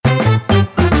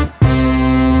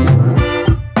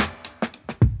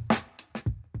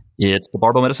It's the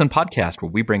Barbell Medicine Podcast,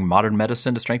 where we bring modern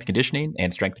medicine to strength and conditioning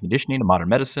and strength and conditioning to modern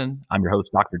medicine. I'm your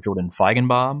host, Dr. Jordan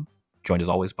Feigenbaum, joined as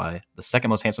always by the second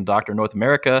most handsome doctor in North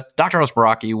America, Dr. Anos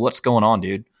Baraki. What's going on,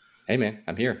 dude? Hey, man,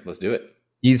 I'm here. Let's do it.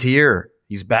 He's here.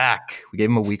 He's back. We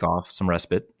gave him a week off, some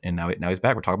respite, and now he's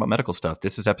back. We're talking about medical stuff.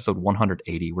 This is episode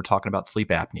 180. We're talking about sleep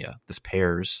apnea. This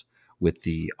pairs with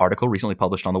the article recently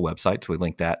published on the website. So we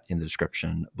link that in the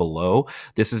description below.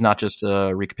 This is not just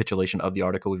a recapitulation of the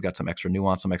article. We've got some extra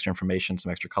nuance, some extra information,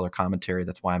 some extra color commentary.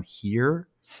 That's why I'm here.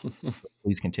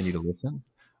 Please continue to listen.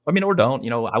 I mean, or don't.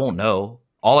 I won't know.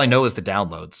 All I know is the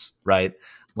downloads, right?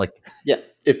 Yeah.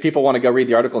 If people want to go read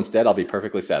the article instead, I'll be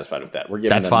perfectly satisfied with that. We're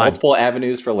giving them multiple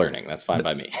avenues for learning. That's fine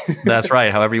by me. That's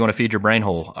right. However you want to feed your brain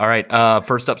hole. All right.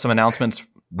 First up, some announcements.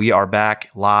 We are back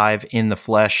live in the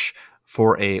flesh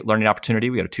for a learning opportunity.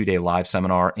 We got a 2-day live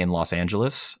seminar in Los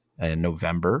Angeles in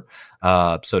November.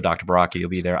 So Dr. Baraki will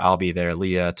be there. I'll be there.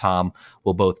 Leah, Tom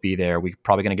will both be there. We're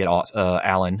probably going to get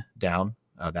Alan down.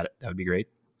 That would be great.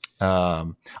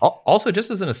 Also,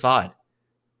 just as an aside,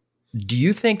 do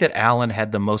you think that Alan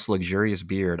had the most luxurious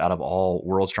beard out of all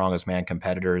World's Strongest Man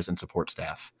competitors and support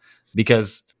staff?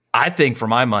 Because I think, for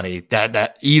my money,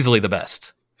 that easily the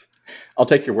best. I'll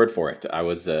take your word for it. I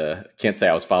was can't say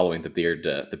I was following the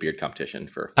beard competition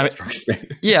for Strongest Man.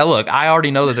 Yeah, look, I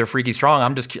already know that they're freaky strong.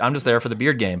 I'm just there for the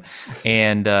beard game.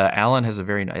 And Alan has a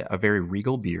very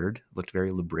regal beard. Looked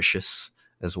very lubricious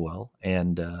as well.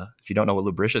 And if you don't know what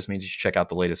lubricious means, you should check out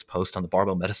the latest post on the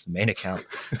Barbell Medicine main account.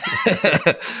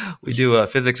 We do a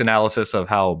physics analysis of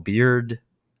how beard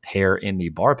hair in the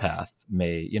bar path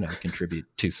may, contribute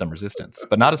to some resistance,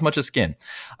 but not as much as skin.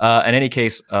 In any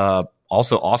case,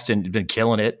 also Austin has been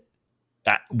killing it.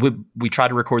 We tried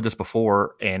to record this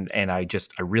before, and I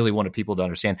really wanted people to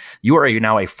understand you are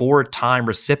now a 4-time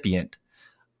recipient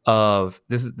of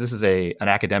this is an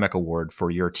academic award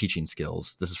for your teaching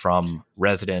skills. This is from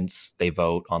residents. They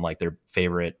vote on like their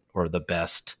favorite or the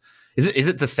best. Is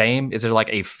it the same? Is there like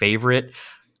a favorite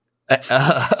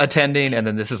attending, and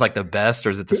then this is like the best, or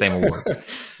is it the same award?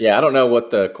 Yeah, I don't know what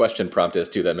the question prompt is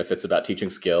to them, if it's about teaching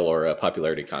skill or a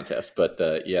popularity contest, but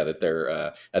that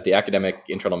they're at the academic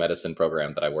internal medicine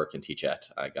program that I work and teach at.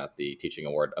 I got the teaching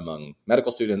award among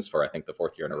medical students for, I think, the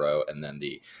 4th year in a row, and then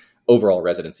the overall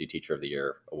residency teacher of the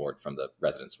year award from the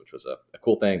residents, which was a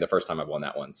cool thing. The first time I've won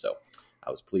that one, so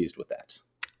I was pleased with that.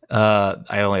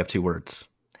 I only have 2 words.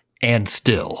 And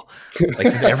still,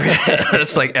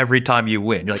 it's like every time you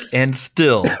win, you're like, and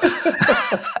still.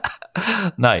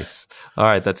 Nice. All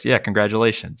right.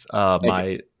 Congratulations.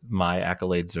 My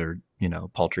accolades are,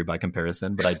 paltry by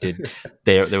comparison, but I did,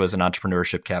 there was an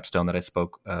entrepreneurship capstone that I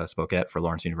spoke at for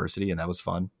Lawrence University, and that was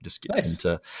fun. Just getting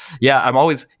into, I'm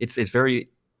always, it's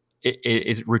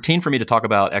routine for me to talk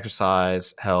about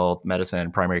exercise, health,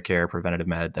 medicine, primary care, preventative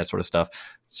med, that sort of stuff.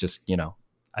 It's just,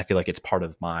 I feel like it's part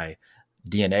of my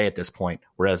DNA at this point,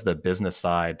 whereas the business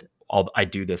side, I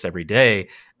do this every day,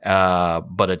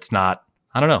 but it's not,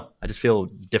 I don't know. I just feel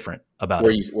different about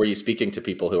it. Were you speaking to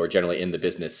people who are generally in the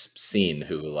business scene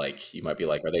who you might be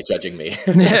like, are they judging me?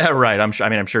 Yeah, right. I'm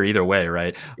sure either way,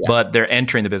 right? Yeah. But they're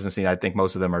entering the business scene. I think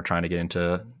most of them are trying to get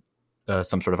into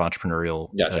some sort of entrepreneurial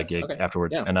gig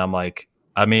afterwards. Yeah. And I'm like,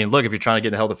 look, if you're trying to get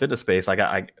in the health and fitness space, I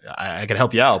can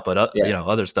help you out, but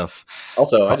other stuff.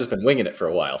 Also, I've just been winging it for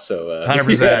a while, so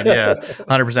 100%, yeah,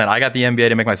 100%. I got the MBA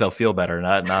to make myself feel better,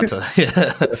 not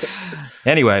to.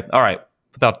 Anyway, all right.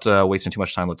 Without wasting too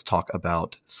much time, let's talk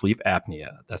about sleep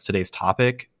apnea. That's today's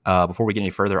topic. Before we get any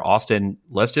further, Austin,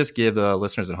 let's just give the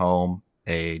listeners at home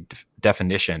a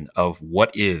definition of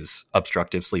what is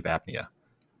obstructive sleep apnea.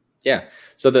 Yeah.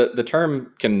 So the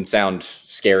term can sound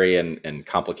scary and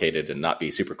complicated and not be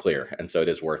super clear. And so it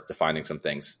is worth defining some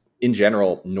things. In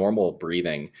general, normal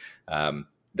breathing,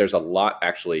 there's a lot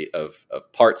actually of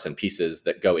parts and pieces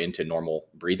that go into normal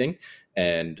breathing.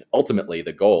 And ultimately,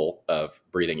 the goal of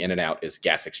breathing in and out is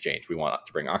gas exchange. We want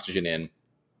to bring oxygen in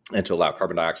and to allow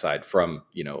carbon dioxide from,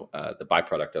 the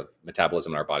byproduct of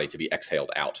metabolism in our body to be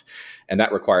exhaled out. And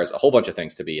that requires a whole bunch of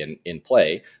things to be in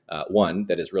play. One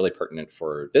that is really pertinent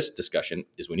for this discussion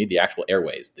is we need the actual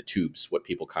airways, the tubes, what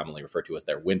people commonly refer to as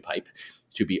their windpipe,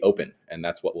 to be open. And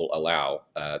that's what will allow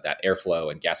that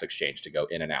airflow and gas exchange to go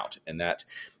in and out. And that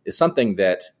is something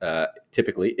that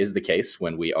typically is the case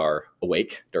when we are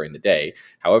awake during the day.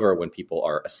 However, when people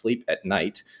are asleep at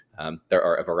night, there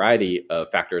are a variety of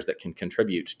factors that can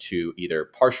contribute to either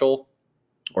partial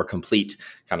or complete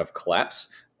kind of collapse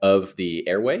of the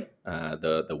airway,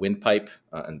 the windpipe,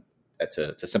 and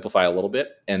to simplify a little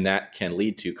bit. And that can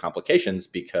lead to complications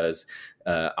because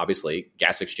obviously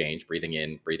gas exchange, breathing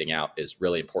in, breathing out, is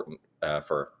really important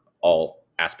for all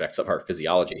aspects of our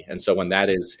physiology. And so when that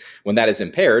is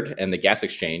impaired and the gas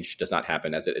exchange does not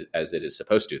happen as it is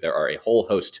supposed to, there are a whole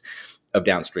host of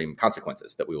downstream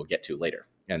consequences that we will get to later.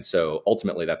 And so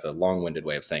ultimately, that's a long-winded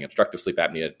way of saying obstructive sleep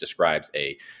apnea describes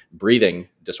a breathing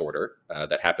disorder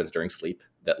that happens during sleep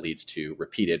that leads to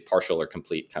repeated partial or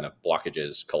complete kind of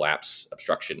blockages, collapse,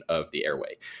 obstruction of the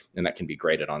airway. And that can be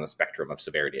graded on a spectrum of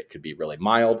severity. It could be really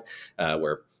mild,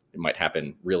 where it might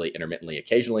happen really intermittently,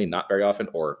 occasionally, not very often,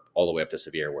 or all the way up to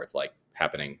severe, where it's like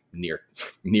happening near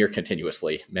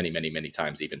continuously, many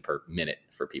times, even per minute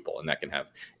for people. And that can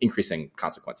have increasing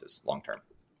consequences long term.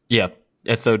 Yeah.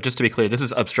 And so just to be clear, this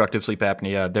is obstructive sleep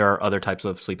apnea. There are other types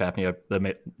of sleep apnea.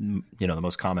 The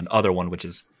most common other one, which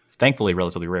is thankfully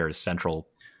relatively rare, is central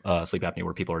sleep apnea,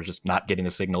 where people are just not getting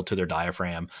the signal to their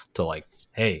diaphragm to like,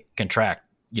 hey, contract,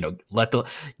 get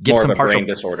more some of a brain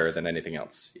disorder than anything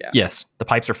else. Yeah. Yes. The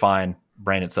pipes are fine.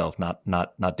 Brain itself, not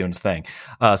doing its thing.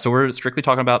 So we're strictly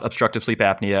talking about obstructive sleep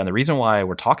apnea. And the reason why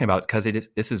we're talking about it, because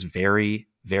this is very,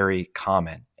 very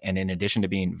common. And in addition to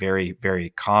being very, very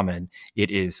common,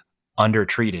 it is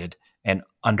undertreated and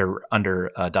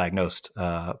under diagnosed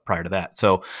prior to that.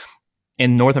 So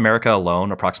in North America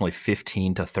alone, approximately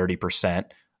 15 to 30%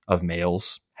 of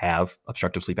males have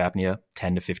obstructive sleep apnea,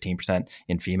 10 to 15%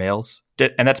 in females.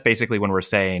 And that's basically when we're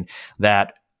saying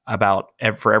that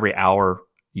for every hour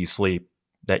you sleep,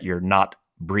 that you're not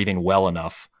breathing well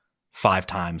enough 5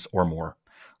 times or more.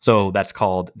 So that's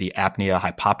called the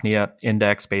apnea-hypopnea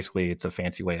index. Basically, it's a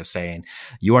fancy way of saying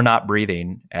you are not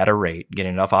breathing at a rate,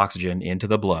 getting enough oxygen into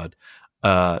the blood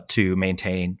to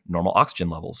maintain normal oxygen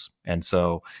levels. And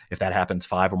so if that happens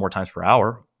 5 or more times per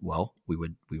hour, well, we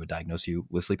would diagnose you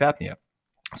with sleep apnea.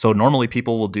 So normally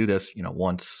people will do this,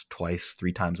 once, twice,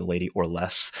 3 times a lady or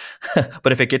less.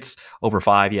 But if it gets over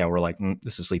 5, we're like,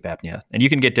 this is sleep apnea. And you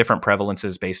can get different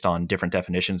prevalences based on different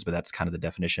definitions, but that's kind of the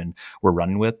definition we're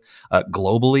running with.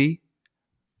 Globally,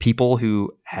 people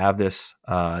who have this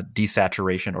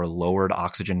desaturation or lowered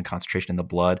oxygen concentration in the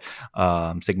blood,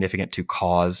 significant to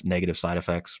cause negative side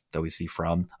effects that we see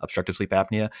from obstructive sleep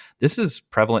apnea, this is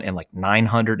prevalent in like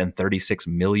 936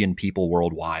 million people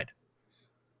worldwide.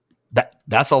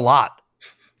 That's a lot.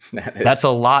 That's a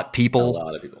lot, people. A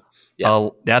lot of people. Yeah.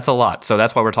 That's a lot. So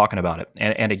that's why we're talking about it.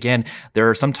 And again, there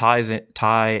are some there's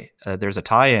a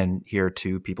tie-in here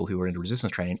to people who are into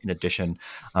resistance training, in addition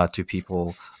to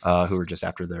people who are just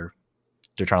after they're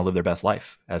trying to live their best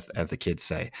life, as the kids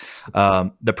say.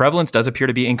 The prevalence does appear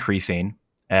to be increasing,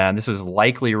 and this is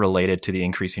likely related to the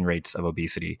increasing rates of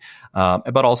obesity,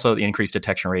 but also the increased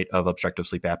detection rate of obstructive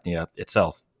sleep apnea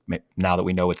itself. Now that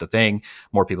we know it's a thing,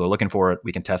 more people are looking for it,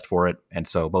 we can test for it. And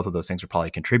so both of those things are probably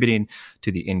contributing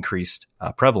to the increased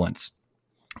prevalence.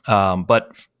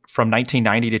 But from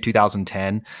 1990 to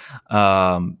 2010,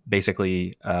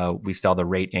 basically, we saw the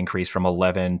rate increase from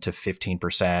 11 to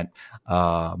 15%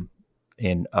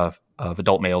 of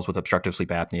adult males with obstructive sleep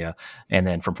apnea, and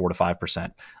then from 4 to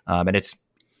 5%. And it's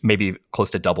maybe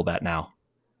close to double that now.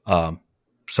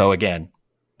 So again,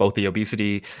 both the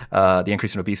obesity, the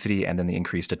increase in obesity, and then the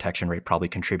increased detection rate probably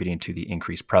contributing to the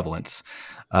increased prevalence.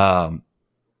 And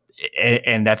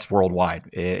that's worldwide.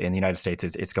 In the United States,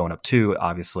 it's going up too,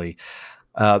 obviously.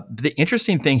 The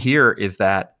interesting thing here is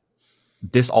that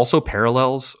this also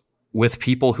parallels with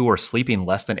people who are sleeping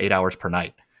less than 8 hours per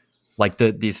night. Like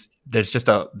there's just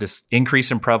this increase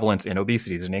in prevalence in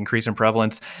obesity, there's an increase in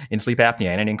prevalence in sleep apnea,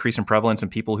 and an increase in prevalence in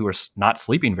people who are not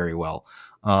sleeping very well.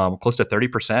 Close to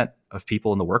 30% of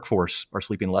people in the workforce are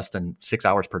sleeping less than 6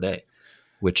 hours per day.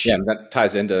 And that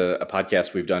ties into a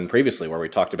podcast we've done previously where we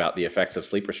talked about the effects of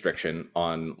sleep restriction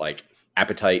on like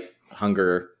appetite,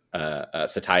 hunger,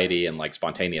 satiety, and like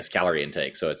spontaneous calorie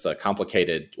intake. So it's a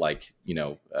complicated,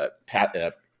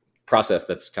 process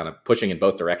that's kind of pushing in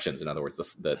both directions. In other words,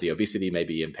 the obesity may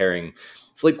be impairing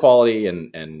sleep quality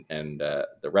and the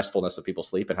restfulness of people's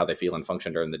sleep and how they feel and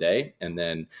function during the day. And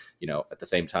then, at the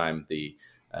same time, the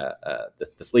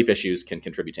sleep issues can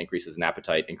contribute to increases in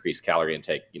appetite, increased calorie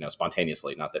intake,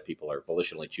 spontaneously. Not that people are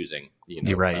volitionally choosing,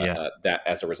 that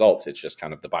as a result. It's just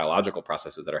kind of the biological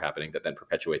processes that are happening that then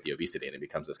perpetuate the obesity, and it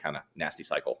becomes this kind of nasty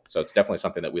cycle. So it's definitely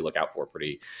something that we look out for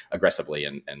pretty aggressively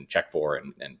and check for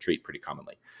and treat pretty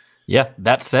commonly. Yeah.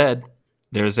 That said,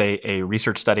 there's a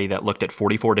research study that looked at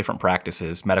 44 different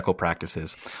medical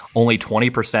practices. Only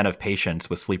 20% of patients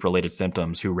with sleep-related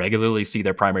symptoms who regularly see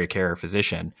their primary care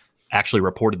physician actually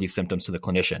reported these symptoms to the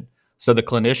clinician. So the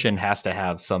clinician has to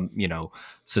have some,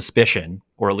 suspicion,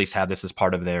 or at least have this as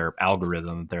part of their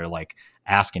algorithm. They're like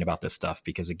asking about this stuff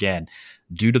because, again,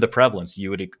 due to the prevalence,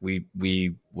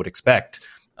 we would expect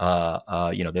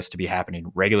this to be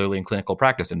happening regularly in clinical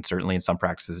practice, and certainly in some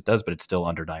practices it does, but it's still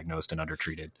underdiagnosed and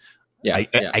undertreated. Yeah,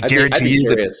 I guarantee I'd be you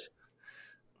curious.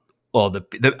 well,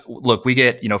 look, we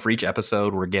get, for each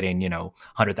episode, we're getting,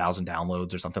 100,000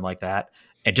 downloads or something like that.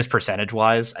 And just percentage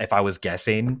wise, if I was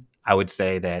guessing, I would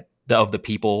say that of the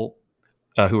people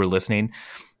who are listening,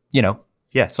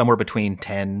 somewhere between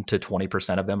 10 to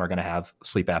 20% of them are going to have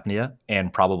sleep apnea,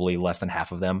 and probably less than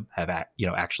half of them have,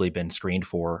 actually been screened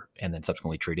for and then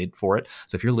subsequently treated for it.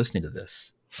 So if you're listening to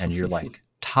this and you're like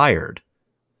tired,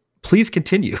 please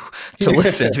continue to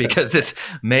listen because this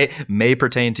may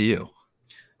pertain to you.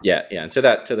 Yeah, and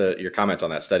to your comment on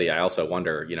that study, I also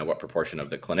wonder, what proportion of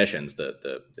the clinicians,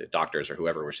 the doctors or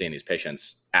whoever we're seeing these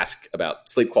patients, ask about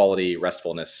sleep quality,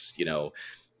 restfulness,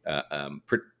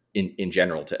 in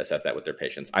general to assess that with their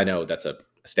patients. I know that's a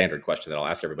standard question that I'll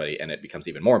ask everybody, and it becomes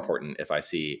even more important if I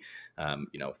see,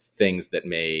 things that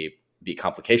may be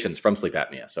complications from sleep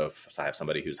apnea. So if I have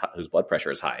somebody whose blood pressure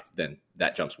is high, then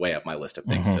that jumps way up my list of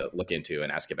things to look into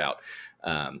and ask about.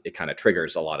 It kind of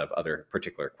triggers a lot of other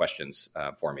particular questions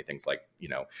for me. Things like,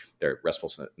 their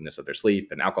restfulness of their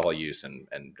sleep and alcohol use and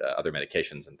other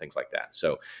medications and things like that.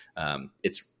 So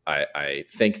I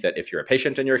think that if you're a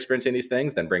patient and you're experiencing these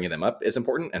things, then bringing them up is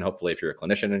important. And hopefully if you're a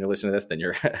clinician and you're listening to this, then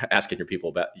you're asking your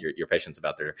people about your patients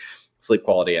about their sleep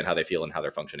quality and how they feel and how they're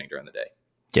functioning during the day.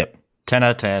 Yep. 10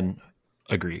 out of 10.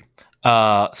 Agree.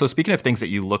 So speaking of things that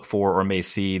you look for or may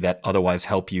see that otherwise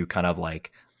help you kind of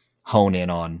like hone in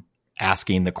on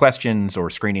asking the questions or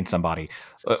screening somebody,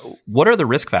 what are the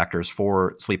risk factors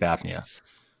for sleep apnea?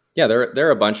 Yeah, there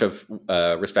are a bunch of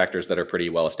risk factors that are pretty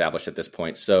well established at this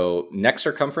point. So neck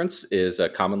circumference is a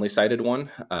commonly cited one.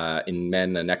 In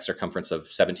men, a neck circumference of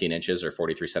 17 inches or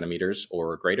 43 centimeters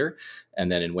or greater.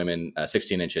 And then in women,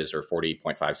 16 inches or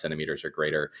 40.5 centimeters or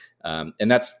greater.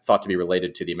 And that's thought to be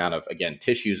related to the amount of, again,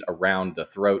 tissues around the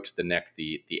throat, the neck,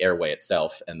 the airway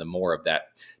itself. And the more of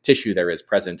that tissue there is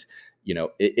present,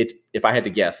 it's, if I had to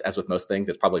guess, as with most things,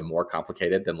 it's probably more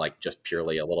complicated than like just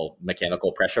purely a little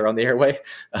mechanical pressure on the airway.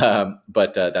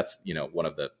 But that's, one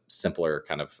of the simpler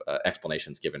kind of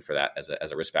explanations given for that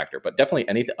as a risk factor. But definitely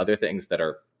any other things that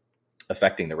are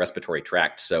affecting the respiratory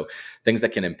tract. So things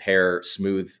that can impair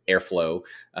smooth airflow.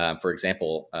 For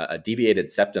example, deviated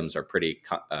septums are pretty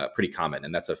common.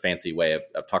 And that's a fancy way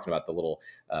of talking about the little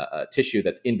tissue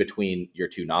that's in between your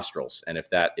two nostrils. And if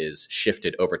that is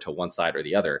shifted over to one side or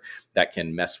the other, that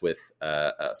can mess with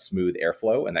smooth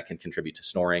airflow, and that can contribute to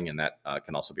snoring. And that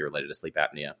can also be related to sleep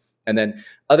apnea. And then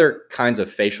other kinds of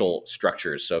facial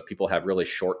structures. So if people have really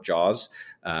short jaws,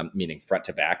 meaning front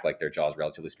to back, like their jaws,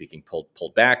 relatively speaking,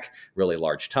 pulled back, really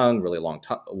large tongue, really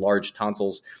large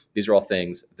tonsils, these are all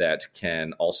things that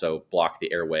can also block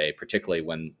the airway, particularly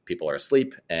when people are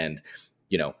asleep and,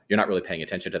 you're not really paying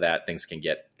attention to that. Things can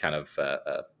get kind of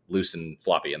loose and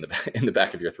floppy in the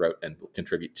back of your throat and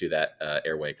contribute to that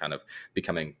airway kind of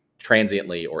becoming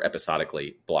transiently or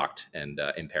episodically blocked and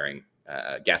impairing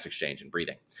gas exchange and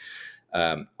breathing.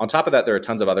 On top of that, there are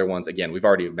tons of other ones. Again, we've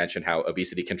already mentioned how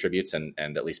obesity contributes, and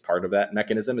at least part of that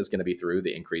mechanism is going to be through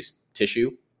the increased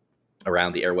tissue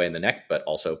around the airway and the neck, but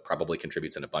also probably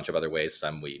contributes in a bunch of other ways.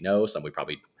 Some we know, some we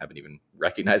probably haven't even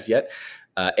recognized yet.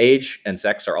 Age and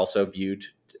sex are also viewed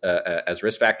as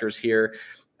risk factors here.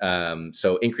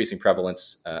 So increasing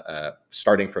prevalence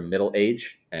starting from middle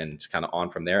age and kind of on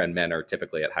from there, and men are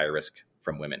typically at higher risk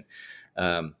from women.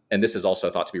 And this is also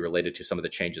thought to be related to some of the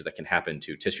changes that can happen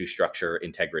to tissue structure,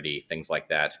 integrity, things like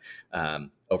that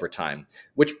over time,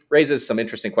 which raises some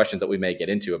interesting questions that we may get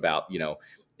into about,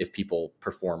 if people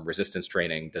perform resistance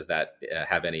training, does that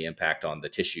have any impact on the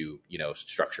tissue,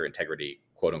 structure, integrity,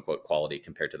 quote unquote, quality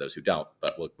compared to those who don't?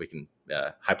 But we can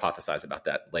hypothesize about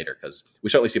that later, because we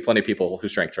certainly see plenty of people who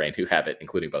strength train who have it,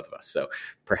 including both of us. So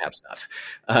perhaps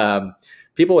not.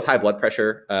 People with high blood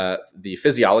pressure, the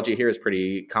physiology here is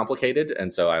pretty complicated.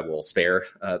 And so I will spare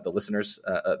the listeners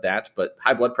that. But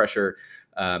high blood pressure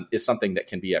is something that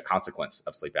can be a consequence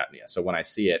of sleep apnea. So when I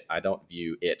see it, I don't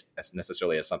view it as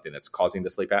necessarily as something that's causing the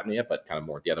sleep apnea, but kind of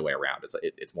more the other way around.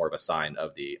 It's more of a sign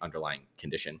of the underlying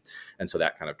condition. And so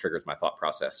that kind of triggers my thought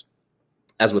process.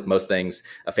 As with most things,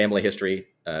 a family history,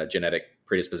 genetic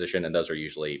predisposition, and those are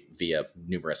usually via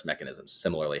numerous mechanisms.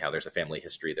 Similarly, how there's a family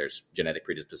history, there's genetic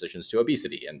predispositions to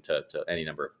obesity and to any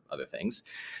number of other things.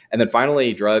 And then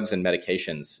finally, drugs and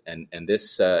medications. And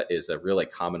this is a really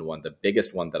common one. The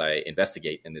biggest one that I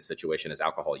investigate in this situation is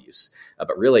alcohol use.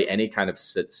 But really any kind of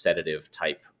sedative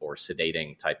type or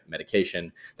sedating type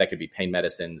medication. That could be pain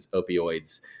medicines,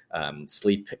 opioids,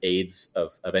 sleep aids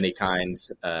of any kind,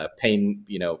 pain,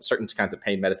 certain kinds of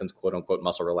pain medicines, quote unquote,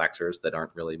 muscle relaxers that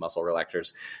aren't really muscle relaxers.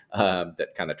 breathalyzers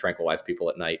that kind of tranquilize people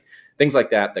at night. Things like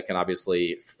that can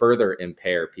obviously further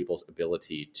impair people's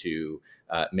ability to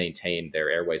maintain their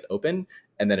airways open.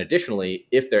 And then additionally,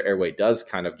 if their airway does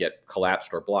kind of get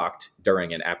collapsed or blocked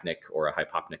during an apneic or a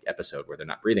hypopneic episode where they're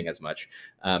not breathing as much,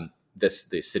 the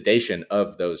sedation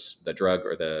of the drug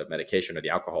or the medication or the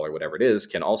alcohol or whatever it is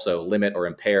can also limit or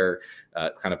impair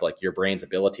kind of like your brain's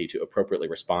ability to appropriately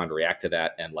respond, react to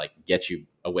that, and like get you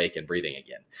awake and breathing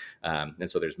again. And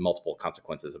so there's multiple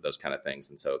consequences of those kind of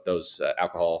things. And so those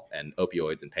alcohol and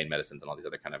opioids and pain medicines and all these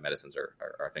other kind of medicines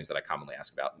are things that I commonly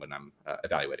ask about when I'm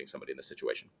evaluating somebody in this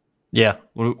situation. Yeah.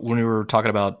 When we were talking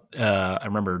about, I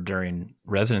remember during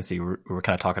residency, we were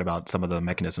kind of talking about some of the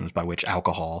mechanisms by which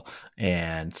alcohol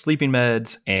and sleeping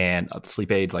meds and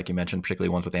sleep aids, like you mentioned, particularly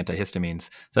ones with antihistamines.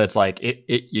 So it's like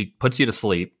it puts you to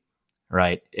sleep,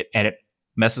 right? And it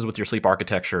messes with your sleep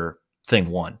architecture, thing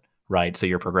one, right? So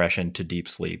your progression to deep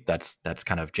sleep, that's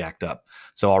kind of jacked up.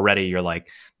 So already you're like,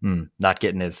 not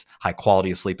getting as high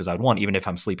quality of sleep as I'd want, even if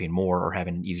I'm sleeping more or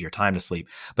having an easier time to sleep.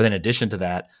 But in addition to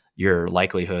that, your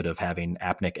likelihood of having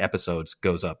apneic episodes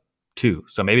goes up too.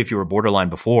 So maybe if you were borderline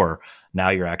before, now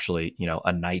you're actually,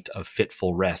 a night of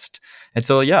fitful rest. And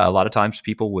so, yeah, a lot of times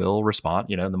people will respond,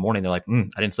 in the morning, they're like,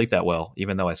 I didn't sleep that well,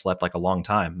 even though I slept like a long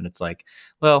time. And it's like,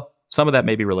 well, some of that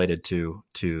may be related to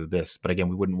this, but again,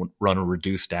 we wouldn't want to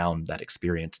reduce down that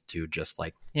experience to just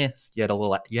like, yes, you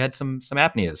had some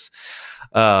apneas.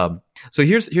 So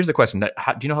here's the question. Do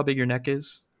you know how big your neck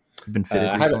is? You've been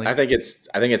fitted recently? I think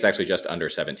it's actually just under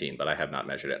 17, but I have not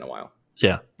measured it in a while.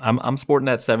 Yeah, I'm sporting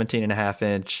that 17.5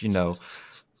 inch,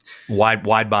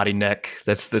 wide body neck.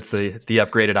 That's the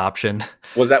upgraded option.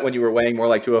 Was that when you were weighing more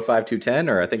like 205, 210,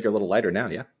 or I think you're a little lighter now?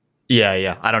 Yeah.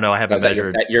 Yeah. I don't know. I haven't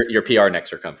measured. Your PR neck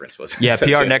circumference was. Yeah,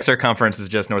 PR neck circumference is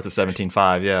just north of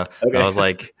 17.5. Yeah. Okay. I was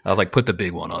like, put the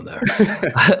big one on there.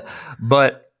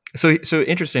 But so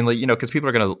interestingly, because people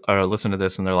are going to listen to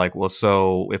this and they're like, well,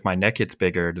 so if my neck gets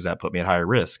bigger, does that put me at higher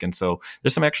risk? And so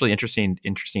there's some actually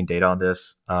interesting data on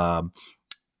this.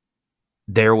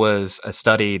 There was a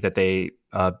study that they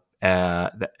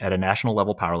at a national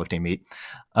level powerlifting meet.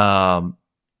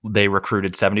 They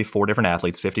recruited 74 different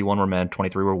athletes, 51 were men,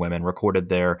 23 were women, recorded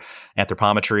their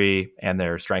anthropometry and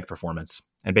their strength performance.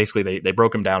 And basically they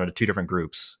broke them down into two different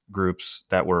groups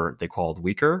that they called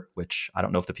weaker, which I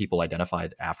don't know if the people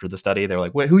identified after the study. They were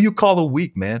like, wait, who you call a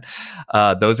weak, man?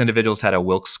 Those individuals had a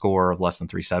Wilks score of less than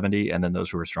 370. And then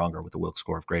those who were stronger with a Wilks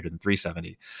score of greater than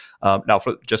 370. Now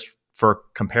for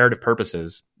comparative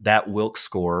purposes, that Wilks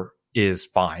score is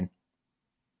fine.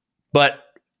 But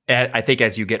I think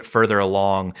as you get further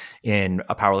along in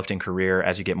a powerlifting career,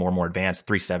 as you get more and more advanced,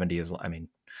 370 is,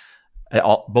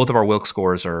 both of our Wilks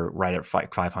scores are right at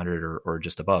 500 or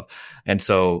just above. And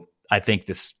so I think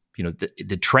this,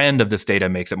 the trend of this data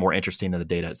makes it more interesting than the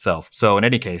data itself. So in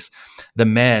any case, the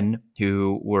men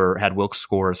who had Wilks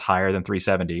scores higher than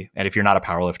 370, and if you're not a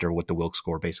powerlifter, what the Wilks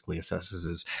score basically assesses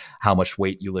is how much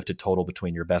weight you lifted total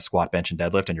between your best squat, bench, and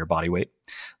deadlift and your body weight.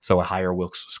 So a higher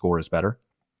Wilks score is better.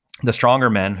 The stronger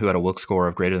men who had a Wilks score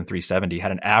of greater than 370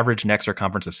 had an average neck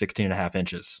circumference of 16.5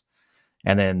 inches.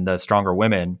 And then the stronger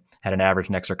women had an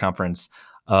average neck circumference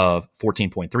of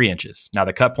 14.3 inches. Now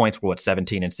the cut points were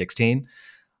 17 and 16.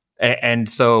 And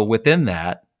so within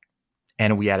that,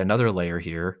 and we add another layer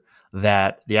here,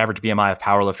 that the average BMI of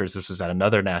powerlifters, this was at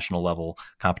another national level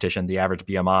competition, the average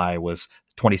BMI was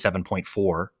 27.4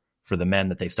 for the men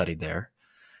that they studied there.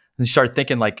 And you start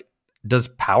thinking like, does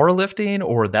powerlifting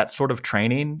or that sort of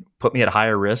training put me at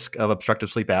higher risk of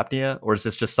obstructive sleep apnea? Or is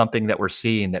this just something that we're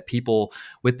seeing that people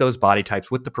with those body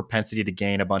types, with the propensity to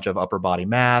gain a bunch of upper body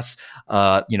mass,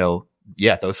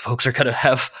 those folks are going to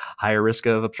have higher risk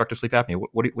of obstructive sleep apnea.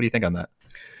 What do you think on that?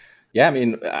 Yeah,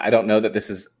 I don't know that this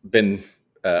has been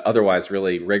otherwise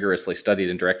really rigorously studied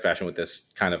in direct fashion with this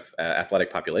kind of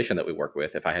athletic population that we work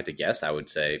with. If I had to guess, I would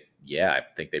say, yeah, I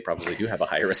think they probably do have a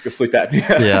higher risk of sleep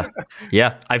apnea.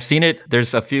 Yeah. I've seen it.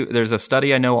 There's a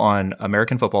study I know on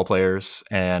American football players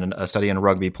and a study on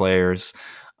rugby players.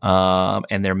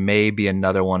 And there may be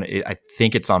another one. I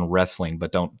think it's on wrestling,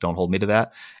 but don't hold me to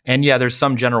that. And yeah, there's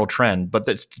some general trend, but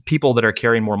that's people that are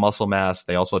carrying more muscle mass.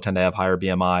 They also tend to have higher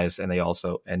BMIs, and they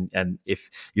also, and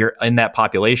if you're in that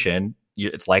population,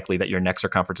 it's likely that your neck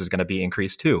circumference is going to be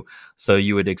increased too. So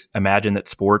you would imagine that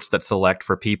sports that select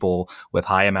for people with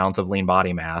high amounts of lean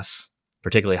body mass,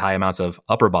 particularly high amounts of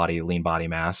upper body lean body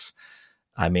mass,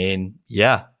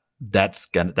 that's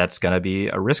gonna be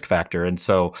a risk factor. And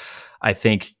so I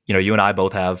think, you and I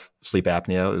both have sleep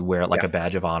apnea, we wear it like a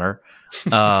badge of honor.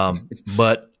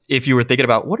 But if you were thinking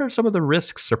about what are some of the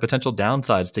risks or potential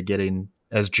downsides to getting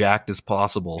as jacked as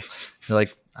possible. You're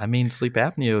like, I mean, sleep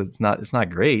apnea, it's not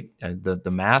great. And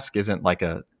the mask isn't like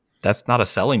that's not a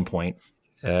selling point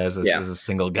as a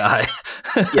single guy.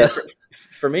 Yeah.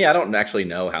 For me, I don't actually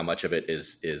know how much of it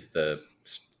is the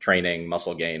training,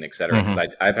 muscle gain, et cetera.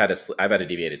 Because I've had a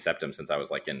deviated septum since I was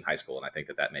like in high school, and I think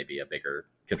that may be a bigger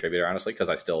contributor, honestly, because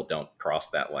I still don't cross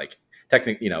that like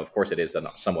technically. Of course, it is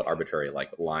a somewhat arbitrary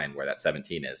like line where that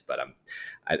 17 is, but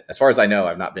as far as I know,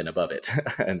 I've not been above it,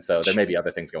 and so there may be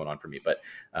other things going on for me. But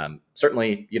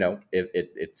certainly,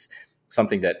 it's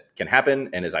something that can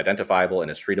happen and is identifiable and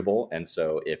is treatable. And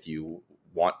so if you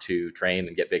want to train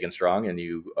and get big and strong and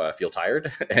you feel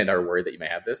tired and are worried that you may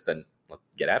have this, then let's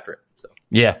get after it. So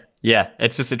yeah,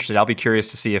 it's just interesting. I'll be curious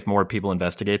to see if more people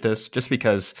investigate this, just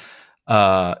because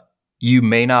you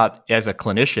may not, as a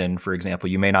clinician, for example,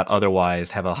 you may not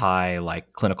otherwise have a high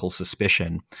like clinical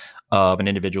suspicion of an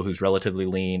individual who's relatively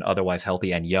lean, otherwise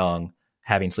healthy and young,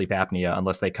 having sleep apnea,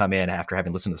 unless they come in after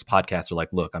having listened to this podcast. They're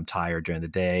like, look, I'm tired during the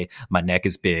day. My neck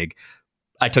is big.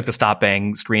 I took the stop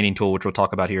bang screening tool, which we'll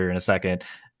talk about here in a second,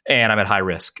 and I'm at high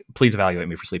risk. Please evaluate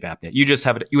me for sleep apnea. You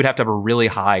would have to have a really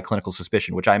high clinical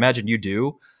suspicion, which I imagine you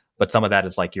do, but some of that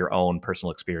is like your own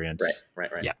personal experience.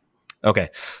 Right. Yeah. Okay.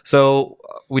 So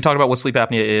we talked about what sleep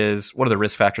apnea is. What are the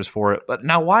risk factors for it? But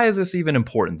now, why is this even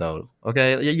important though?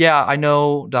 Okay. Yeah, I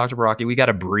know, Dr. Baraki, we got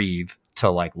to breathe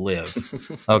to like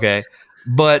live. Okay.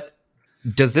 But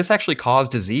does this actually cause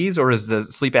disease, or is the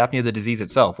sleep apnea the disease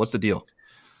itself? What's the deal?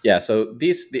 Yeah, so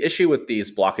the issue with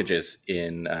these blockages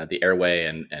in the airway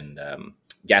and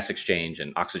gas exchange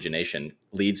and oxygenation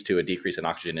leads to a decrease in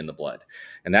oxygen in the blood.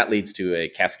 And that leads to a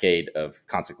cascade of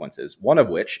consequences, one of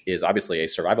which is obviously a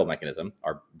survival mechanism.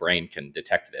 Our brain can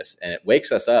detect this, and it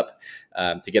wakes us up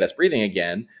to get us breathing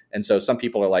again. And so some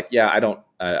people are like, yeah, I don't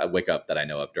wake up that I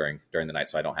know of during the night,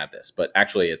 so I don't have this. But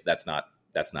actually, that's not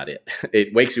it.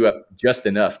 It wakes you up just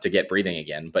enough to get breathing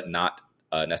again, but not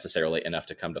necessarily enough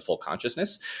to come to full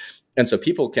consciousness. And so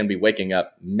people can be waking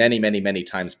up many, many, many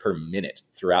times per minute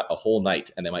throughout a whole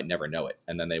night, and they might never know it.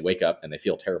 And then they wake up and they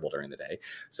feel terrible during the day.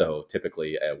 So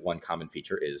typically one common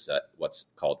feature is what's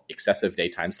called excessive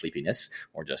daytime sleepiness,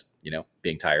 or just,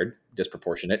 being tired,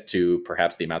 disproportionate to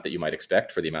perhaps the amount that you might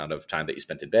expect for the amount of time that you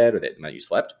spent in bed or the amount you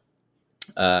slept.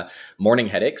 Morning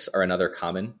headaches are another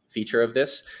common feature of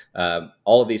this.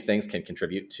 All of these things can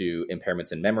contribute to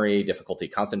impairments in memory, difficulty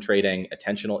concentrating,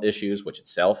 attentional issues, which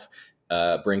itself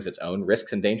brings its own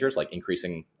risks and dangers, like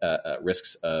increasing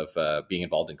risks of being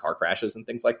involved in car crashes and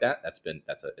things like that. That's an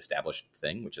established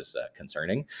thing, which is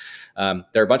concerning.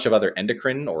 There are a bunch of other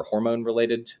endocrine or hormone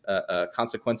related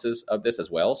consequences of this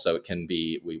as well. So it can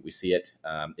be, we see it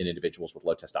in individuals with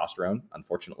low testosterone.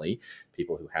 Unfortunately,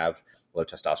 people who have low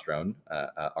testosterone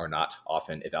are not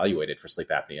often evaluated for sleep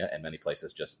apnea, and many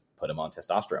places just put them on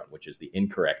testosterone, which is the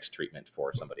incorrect treatment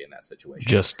for somebody in that situation.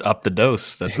 Just up the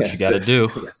dose. That's what you got to do.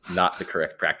 Yes, not the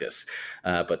correct practice.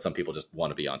 But some people just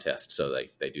want to be on test, so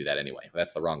they do that anyway.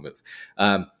 That's the wrong move.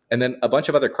 And then a bunch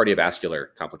of other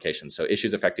cardiovascular complications. So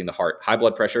issues affecting the heart, high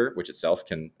blood pressure, which itself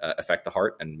can affect the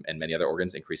heart and many other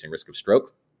organs, increasing risk of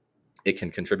stroke. It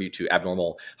can contribute to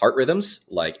abnormal heart rhythms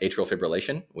like atrial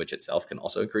fibrillation, which itself can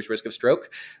also increase risk of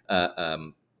stroke,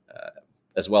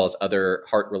 as well as other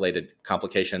heart-related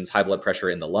complications. High blood pressure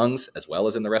in the lungs, as well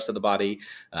as in the rest of the body,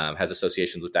 has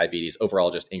associations with diabetes.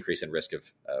 Overall, just increase in risk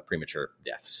of premature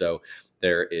death. So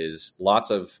there are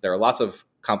lots of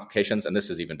complications, and this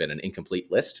has even been an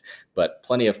incomplete list, but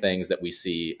plenty of things that we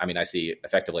see. I mean, I see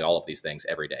effectively all of these things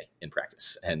every day in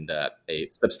practice, and a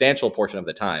substantial portion of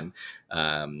the time,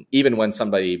 even when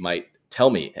somebody might tell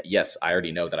me, yes, I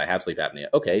already know that I have sleep apnea.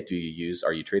 Okay,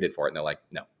 are you treated for it? And they're like,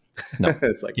 no.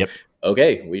 It's like, yep.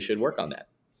 Okay, we should work on that.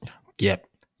 Yep.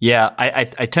 Yeah. I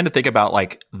tend to think about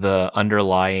like the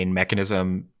underlying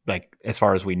mechanism, like as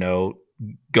far as we know,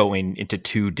 going into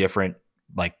two different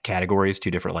like categories,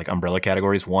 two different like umbrella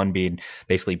categories. One being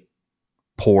basically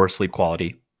poor sleep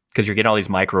quality, because you're getting all these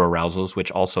micro arousals, which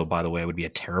also, by the way, would be a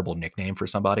terrible nickname for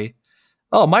somebody.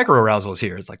 Oh, micro arousals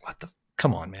here. It's like,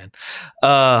 come on, man.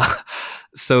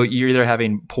 So you're either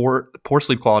having poor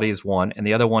sleep quality is one, and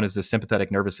the other one is the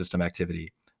sympathetic nervous system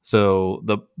activity. So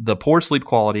the poor sleep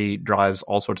quality drives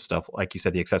all sorts of stuff, like you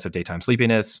said, the excessive daytime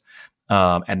sleepiness,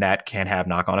 and that can have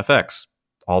knock-on effects,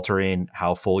 altering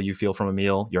how full you feel from a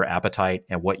meal, your appetite,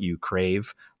 and what you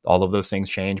crave. All of those things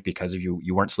change because of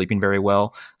you weren't sleeping very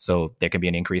well. So there can be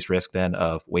an increased risk then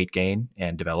of weight gain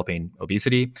and developing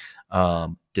obesity,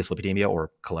 dyslipidemia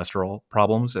or cholesterol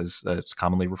problems, as it's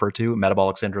commonly referred to,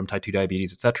 metabolic syndrome, type 2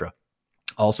 diabetes, etc.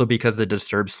 Also, because of the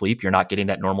disturbed sleep, you're not getting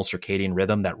that normal circadian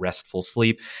rhythm, that restful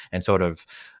sleep, and sort of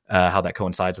how that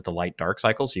coincides with the light dark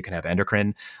cycle. So you can have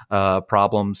endocrine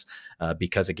problems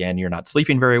because, again, you're not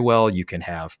sleeping very well. You can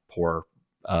have poor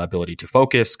ability to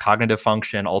focus, cognitive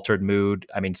function, altered mood.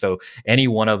 I mean, so any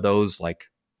one of those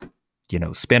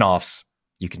spin-offs,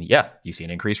 you see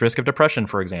an increased risk of depression,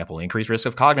 for example, increased risk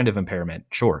of cognitive impairment.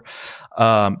 Sure.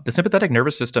 The sympathetic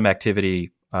nervous system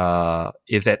activity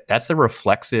that's a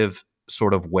reflexive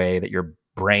sort of way that your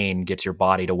brain gets your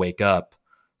body to wake up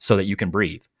so that you can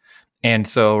breathe. And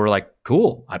so we're like,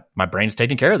 cool, my brain's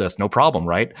taking care of this, no problem,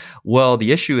 right? Well,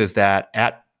 the issue is that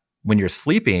when you're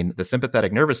sleeping, the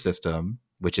sympathetic nervous system,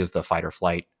 which is the fight or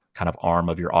flight kind of arm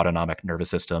of your autonomic nervous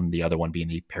system, the other one being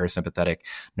the parasympathetic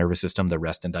nervous system, the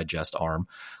rest and digest arm.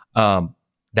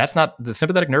 The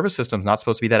sympathetic nervous system is not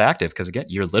supposed to be that active because, again,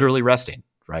 you're literally resting,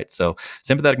 right? So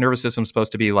sympathetic nervous system is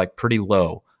supposed to be like pretty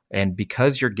low. And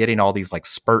because you're getting all these like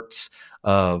spurts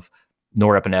of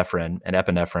norepinephrine and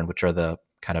epinephrine, which are the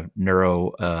kind of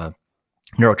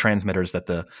neurotransmitters that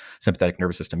the sympathetic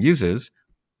nervous system uses,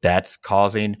 that's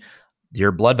causing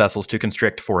your blood vessels to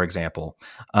constrict, for example.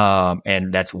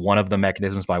 And that's one of the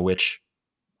mechanisms by which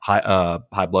high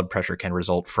blood pressure can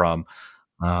result from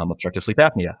obstructive sleep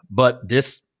apnea. But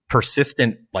this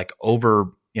persistent,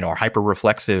 or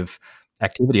hyperreflexive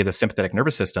activity of the sympathetic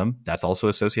nervous system, that's also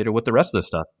associated with the rest of this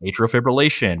stuff: atrial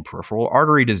fibrillation, peripheral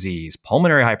artery disease,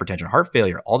 pulmonary hypertension, heart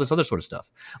failure, all this other sort of stuff.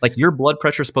 Like, your blood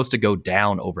pressure is supposed to go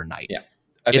down overnight. Yeah.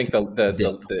 I think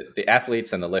the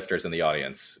athletes and the lifters in the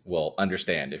audience will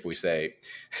understand if we say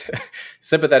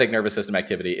sympathetic nervous system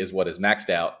activity is what is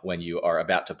maxed out when you are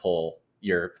about to pull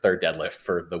your third deadlift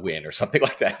for the win or something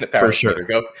like that in the power for sure.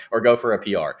 or go for a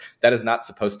PR. That is not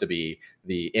supposed to be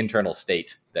the internal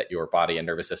state that your body and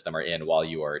nervous system are in while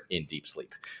you are in deep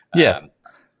sleep. Yeah.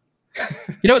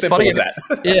 It's funny as that.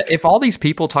 If all these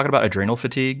people talking about adrenal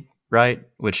fatigue, right,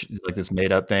 which is like this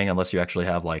made up thing, unless you actually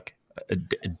have like a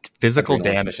physical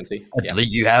damage,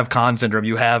 you have Conn syndrome,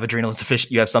 you have adrenal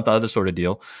insufficiency, you have some other sort of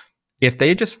deal. If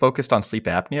they just focused on sleep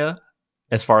apnea,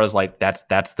 as far as like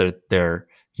that's their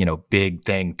big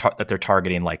thing that they're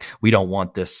targeting, like, we don't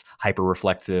want this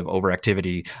hyper-reflexive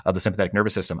overactivity of the sympathetic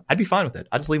nervous system, I'd be fine with it.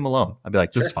 I'd just leave them alone. I'd be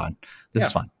like, this is fine. This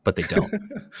is fine. But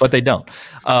they don't.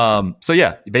 So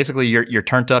yeah, basically you're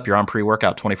turned up, you're on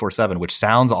pre-workout 24/7, which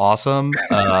sounds awesome,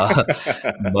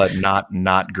 but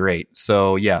not great.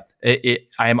 So yeah,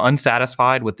 I am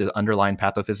unsatisfied with the underlying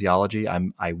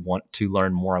pathophysiology. I want to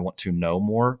learn more. I want to know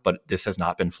more, but this has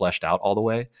not been fleshed out all the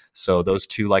way. So those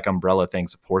two like umbrella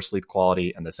things, poor sleep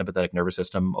quality and the sympathetic nervous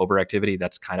system overactivity,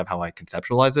 that's kind of how I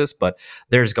conceptualize this, but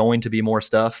there's going to be more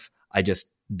stuff. I just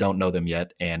don't know them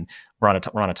yet. And we're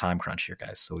on a time crunch here,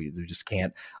 guys. So we just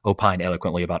can't opine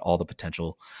eloquently about all the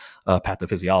potential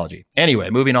pathophysiology. Anyway,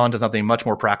 moving on to something much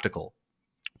more practical.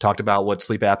 Talked about what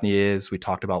sleep apnea is. We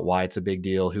talked about why it's a big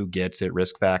deal, who gets it,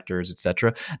 risk factors,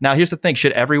 etc. Now, here's the thing.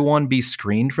 Should everyone be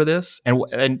screened for this?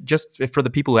 And just for the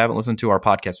people who haven't listened to our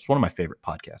podcast, it's one of my favorite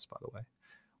podcasts, by the way,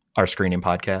 our screening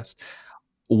podcast.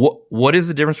 What is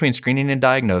the difference between screening and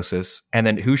diagnosis? And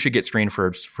then who should get screened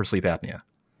for sleep apnea?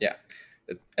 Yeah.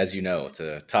 As you know, it's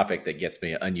a topic that gets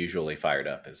me unusually fired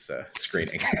up, is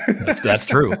screening. That's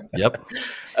true. Yep.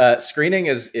 Screening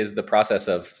is the process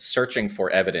of searching for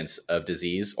evidence of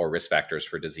disease or risk factors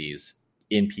for disease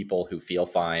in people who feel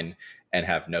fine and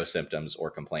have no symptoms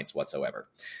or complaints whatsoever.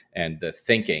 And the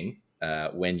thinking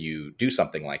when you do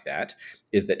something like that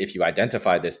is that if you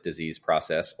identify this disease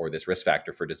process or this risk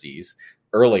factor for disease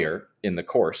earlier in the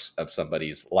course of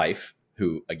somebody's life,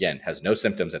 who, again, has no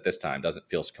symptoms at this time, doesn't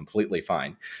feel completely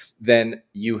fine, then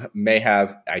you may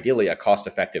have ideally a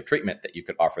cost-effective treatment that you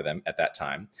could offer them at that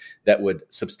time that would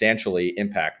substantially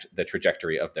impact the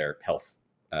trajectory of their health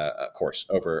course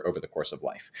over the course of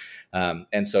life.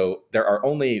 And so there are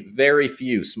only very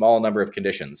few small number of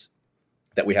conditions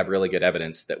that we have really good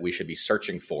evidence that we should be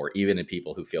searching for, even in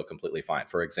people who feel completely fine.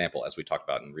 For example, as we talked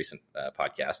about in recent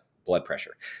podcast, blood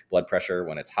pressure. Blood pressure,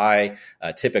 when it's high,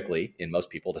 typically in most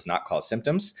people does not cause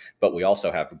symptoms, but we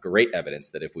also have great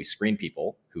evidence that if we screen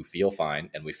people who feel fine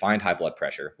and we find high blood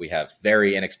pressure, we have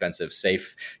very inexpensive,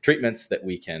 safe treatments that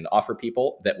we can offer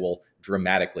people that will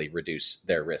dramatically reduce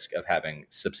their risk of having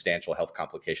substantial health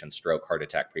complications, stroke, heart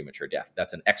attack, premature death.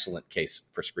 That's an excellent case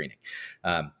for screening.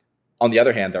 On the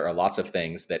other hand, there are lots of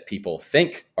things that people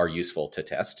think are useful to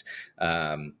test,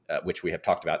 which we have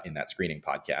talked about in that screening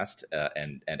podcast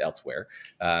and elsewhere,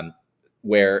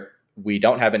 where we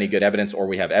don't have any good evidence, or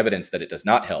we have evidence that it does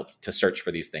not help to search for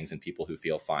these things in people who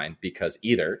feel fine, because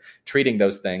either treating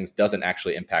those things doesn't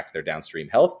actually impact their downstream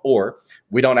health, or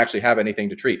we don't actually have anything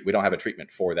to treat. We don't have a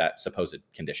treatment for that supposed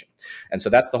condition. And so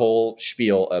that's the whole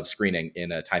spiel of screening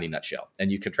in a tiny nutshell.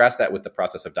 And you contrast that with the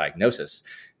process of diagnosis.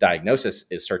 Diagnosis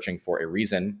is searching for a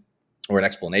reason or an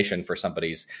explanation for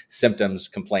somebody's symptoms,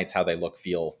 complaints, how they look,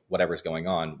 feel, whatever's going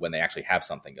on when they actually have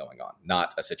something going on,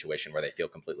 not a situation where they feel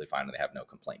completely fine and they have no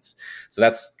complaints. So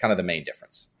that's kind of the main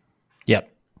difference.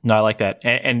 Yep. No, I like that.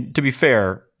 And to be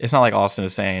fair, it's not like Austin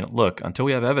is saying, look, until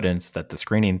we have evidence that the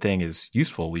screening thing is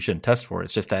useful, we shouldn't test for it.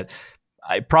 It's just that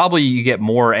you get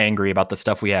more angry about the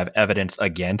stuff we have evidence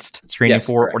against screening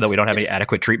for, correct, or that we don't have any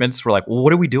adequate treatments. We're like, well,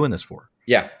 what are we doing this for?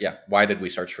 Yeah. Why did we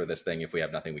search for this thing if we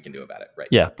have nothing we can do about it? Right.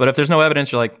 Yeah. But if there's no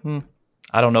evidence, you're like,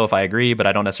 I don't know if I agree, but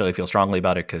I don't necessarily feel strongly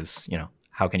about it because,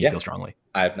 how can you feel strongly?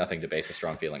 I have nothing to base a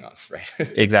strong feeling on. Right.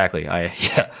 Exactly. I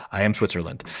am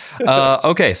Switzerland.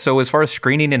 Okay. So as far as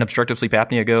screening in obstructive sleep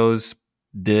apnea goes,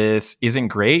 this isn't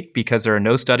great because there are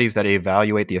no studies that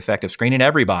evaluate the effect of screening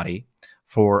everybody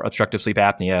for obstructive sleep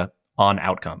apnea on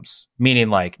outcomes, meaning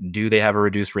like, do they have a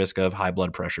reduced risk of high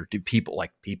blood pressure? Do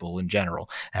people in general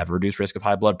have a reduced risk of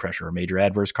high blood pressure or major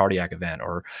adverse cardiac event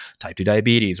or type 2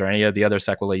 diabetes or any of the other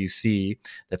sequelae you see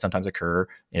that sometimes occur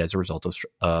as a result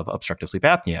of obstructive sleep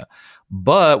apnea?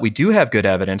 But we do have good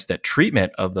evidence that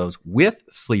treatment of those with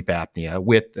sleep apnea,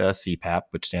 with CPAP,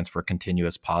 which stands for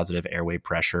continuous positive airway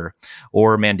pressure,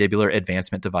 or mandibular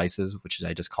advancement devices, which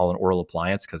I just call an oral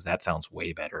appliance because that sounds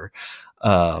way better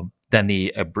than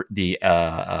the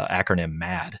acronym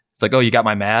MAD. It's like, oh, you got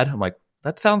my MAD? I'm like,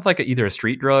 that sounds like either a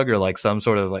street drug or like some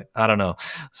sort of I don't know.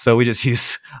 So we just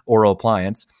use oral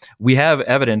appliance. We have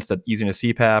evidence that using a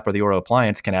CPAP or the oral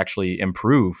appliance can actually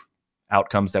improve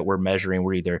outcomes that we're measuring.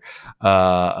 We're either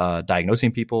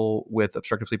diagnosing people with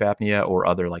obstructive sleep apnea or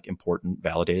other like important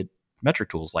validated metric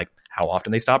tools, like how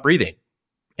often they stop breathing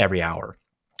every hour,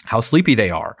 how sleepy they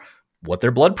are, what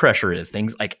their blood pressure is,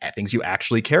 things you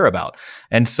actually care about.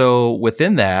 And so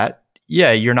within that,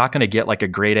 you're not going to get like a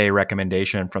grade A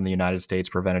recommendation from the United States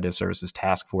Preventative Services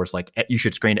Task Force, like you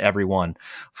should screen everyone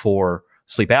for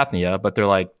sleep apnea. But they're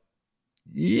like,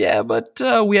 but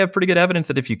we have pretty good evidence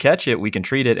that if you catch it, we can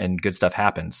treat it and good stuff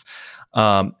happens.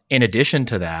 In addition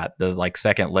to that, the like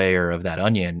second layer of that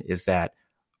onion is that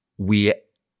we,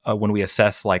 when we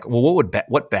assess like, well,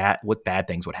 what bad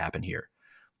things would happen here?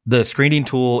 The screening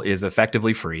tool is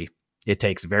effectively free. It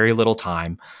takes very little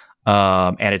time.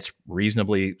 And it's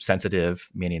reasonably sensitive,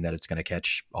 meaning that it's going to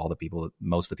catch most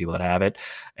of the people that have it.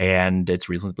 And it's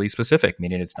reasonably specific,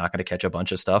 meaning it's not going to catch a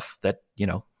bunch of stuff that,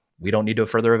 we don't need to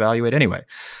further evaluate anyway.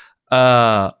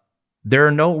 There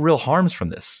are no real harms from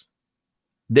this.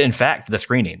 In fact, the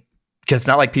screening, because it's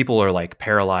not like people are like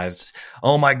paralyzed.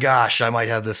 Oh my gosh, I might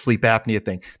have this sleep apnea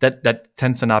thing. That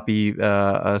tends to not be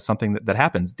something that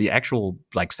happens. The actual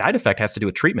like side effect has to do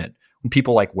with treatment. When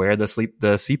people like wear the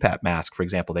CPAP mask, for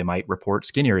example, they might report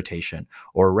skin irritation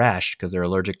or rash because they're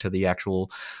allergic to the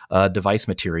actual device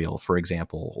material, for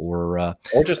example, or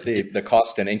just the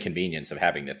cost and inconvenience of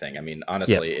having the thing. I mean,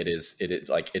 honestly, it is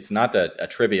like it's not a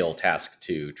trivial task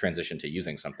to transition to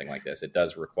using something like this. It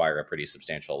does require a pretty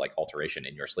substantial like alteration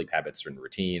in your sleep habits and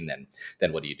routine, and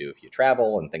then what do you do if you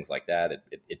travel and things like that.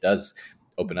 It does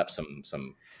open up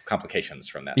some complications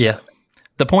from that. Yeah.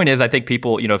 The point is, I think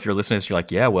people, if you're listening to this, you're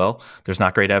like, well, there's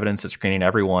not great evidence that screening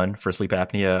everyone for sleep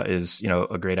apnea is,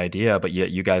 a great idea, but yet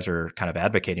you guys are kind of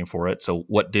advocating for it. So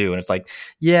what do? And it's like,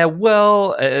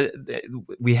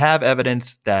 we have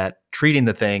evidence that treating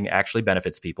the thing actually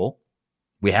benefits people.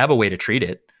 We have a way to treat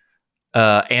it.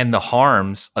 And the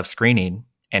harms of screening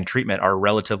and treatment are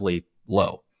relatively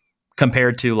low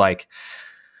compared to like,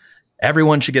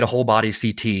 everyone should get a whole body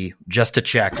CT just to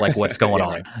check like what's going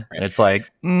on. Right. And it's like,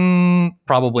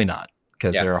 probably not,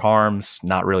 because there are harms,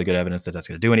 not really good evidence that that's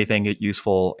going to do anything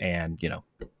useful, and,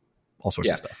 all sorts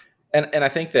of stuff. And I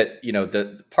think that,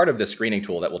 the part of the screening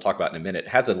tool that we'll talk about in a minute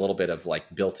has a little bit of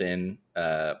like built-in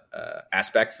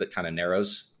aspects that kind of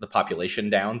narrows the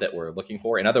population down that we're looking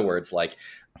for. In other words, like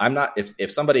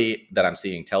if somebody that I'm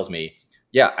seeing tells me,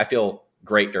 I feel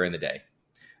great during the day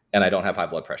and I don't have high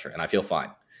blood pressure and I feel fine,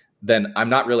 then I'm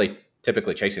not really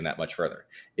typically chasing that much further.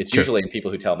 It's usually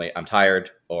people who tell me I'm tired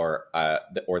or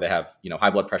they have, high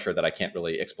blood pressure that I can't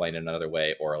really explain in another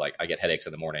way, or like I get headaches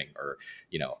in the morning, or,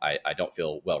 I don't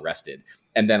feel well rested.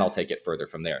 And then I'll take it further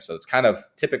from there. So it's kind of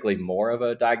typically more of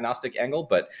a diagnostic angle,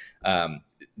 but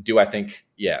do I think,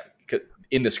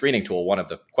 in the screening tool, one of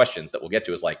the questions that we'll get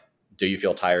to is like, do you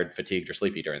feel tired, fatigued, or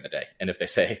sleepy during the day? And if they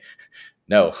say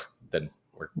no, then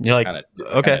we're kind of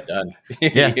done.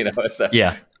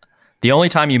 Yeah. The only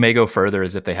time you may go further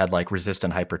is if they had like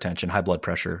resistant hypertension, high blood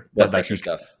pressure, blood pressure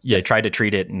stuff. Yeah, tried to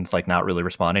treat it and it's like not really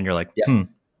responding. You're like,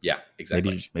 yeah,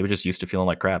 exactly. Maybe just used to feeling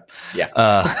like crap.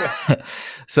 Yeah.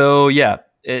 So yeah,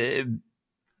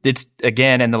 it's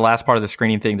again, and the last part of the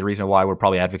screening thing, the reason why we're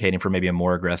probably advocating for maybe a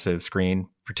more aggressive screen,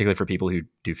 particularly for people who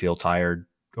do feel tired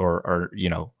or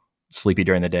sleepy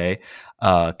during the day,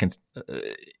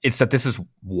 it's that this is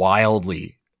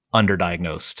wildly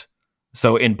underdiagnosed.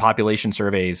 So in population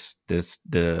surveys,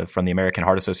 from the American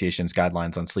Heart Association's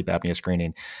guidelines on sleep apnea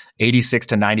screening, 86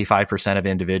 to 95% of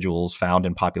individuals found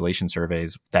in population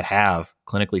surveys that have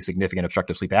clinically significant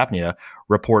obstructive sleep apnea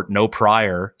report no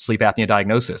prior sleep apnea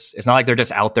diagnosis. It's not like they're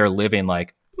just out there living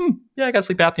like, yeah, I got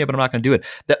sleep apnea, but I'm not going to do it.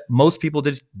 That most people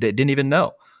didn't even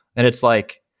know. And it's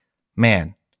like,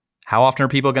 man, how often are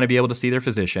people going to be able to see their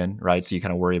physician, right? So you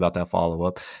kind of worry about that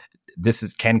follow-up.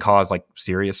 This can cause like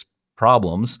serious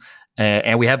problems.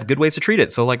 And we have good ways to treat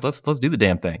it. So like, let's do the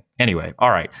damn thing. Anyway, all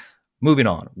right, moving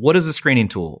on. What is the screening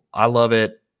tool? I love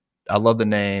it. I love the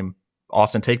name.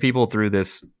 Austin, take people through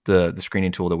the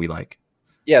screening tool that we like.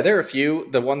 Yeah, there are a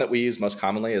few. The one that we use most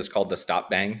commonly is called the Stop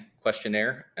Bang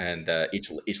questionnaire. And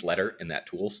each letter in that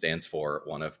tool stands for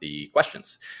one of the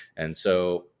questions. And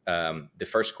so the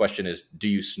first question is, do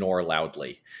you snore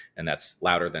loudly? And that's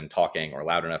louder than talking or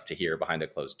loud enough to hear behind a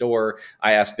closed door.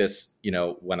 I ask this,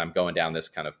 when I'm going down this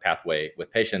kind of pathway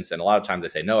with patients, and a lot of times they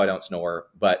say, no, I don't snore,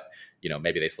 but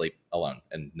maybe they sleep alone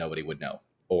and nobody would know.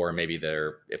 Or maybe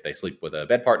if they sleep with a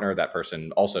bed partner, that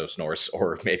person also snores,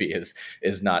 or maybe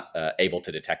is not able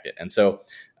to detect it. And so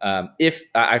if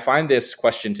I find this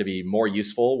question to be more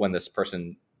useful when this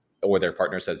person or their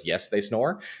partner says, yes, they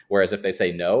snore. Whereas if they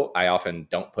say no, I often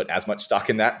don't put as much stock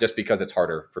in that just because it's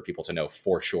harder for people to know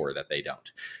for sure that they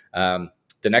don't.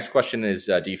 The next question is,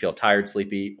 do you feel tired,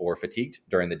 sleepy, or fatigued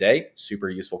during the day? Super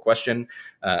useful question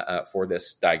for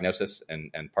this diagnosis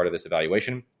and part of this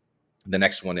evaluation. The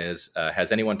next one is,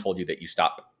 has anyone told you that you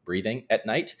stop breathing at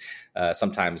night?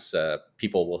 Sometimes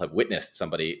people will have witnessed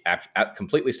somebody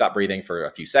completely stop breathing for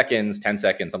a few seconds, 10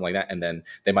 seconds, something like that. And then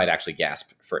they might actually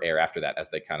gasp for air after that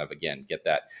as they kind of, again, get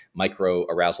that micro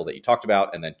arousal that you talked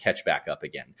about and then catch back up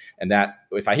again. And that,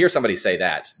 if I hear somebody say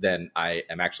that, then I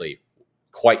am actually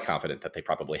quite confident that they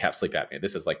probably have sleep apnea.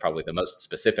 This is like probably the most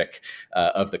specific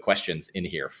of the questions in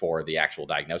here for the actual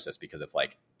diagnosis, because it's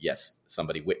like, yes,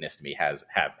 somebody witnessed me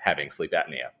having sleep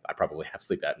apnea. I probably have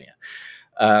sleep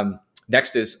apnea.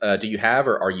 Next is, do you have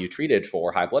or are you treated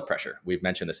for high blood pressure? We've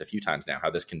mentioned this a few times now, how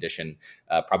this condition,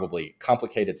 probably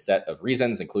complicated set of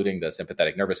reasons, including the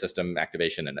sympathetic nervous system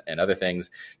activation and other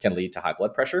things, can lead to high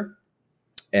blood pressure.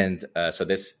 And so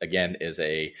this, again, is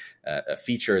a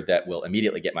feature that will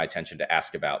immediately get my attention to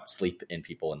ask about sleep in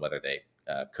people and whether they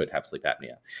could have sleep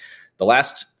apnea. The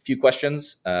last few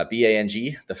questions,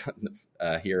 BANG,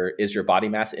 here, is your body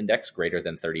mass index greater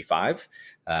than 35?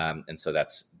 And so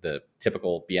that's the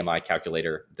typical BMI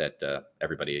calculator that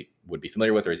everybody would be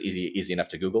familiar with, or is easy enough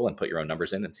to Google and put your own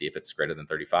numbers in and see if it's greater than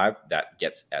 35. That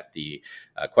gets at the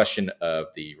question of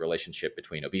the relationship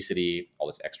between obesity, all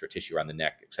this extra tissue around the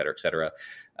neck, et cetera,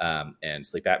 and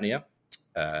sleep apnea.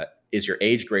 Is your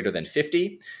age greater than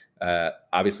 50?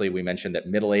 Obviously, we mentioned that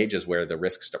middle age is where the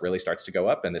risk really starts to go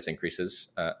up, and this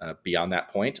increases beyond that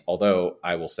point. Although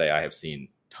I will say I have seen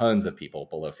tons of people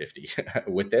below 50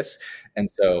 with this.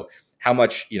 And so how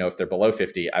much, if they're below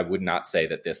 50, I would not say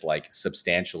that this like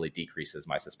substantially decreases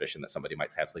my suspicion that somebody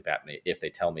might have sleep apnea if they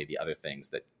tell me the other things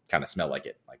that kind of smell like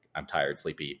it, like I'm tired,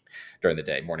 sleepy during the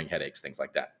day, morning headaches, things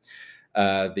like that.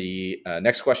 The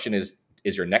next question is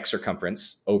your neck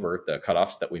circumference over the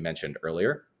cutoffs that we mentioned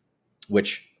earlier?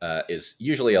 Which is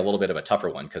usually a little bit of a tougher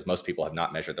one because most people have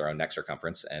not measured their own neck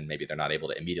circumference and maybe they're not able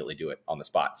to immediately do it on the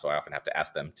spot. So I often have to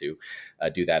ask them to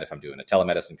do that if I'm doing a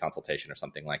telemedicine consultation or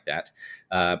something like that.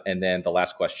 And then the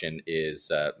last question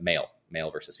is male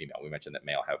versus female. We mentioned that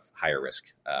male have higher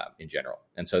risk in general.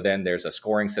 And so then there's a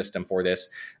scoring system for this.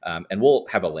 And we'll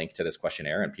have a link to this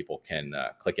questionnaire and people can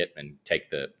click it and take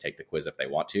the quiz if they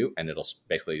want to. And it'll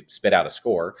basically spit out a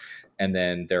score. And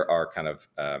then there are kind of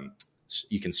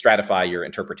you can stratify your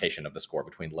interpretation of the score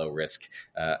between low risk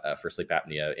for sleep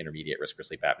apnea, intermediate risk for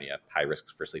sleep apnea, high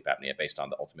risk for sleep apnea, based on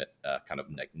the ultimate kind of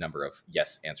number of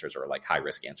yes answers or like high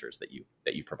risk answers that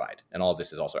you provide. And all of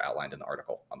this is also outlined in the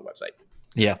article on the website.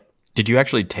 Yeah. Did you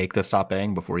actually take the Stop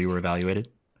Bang before you were evaluated?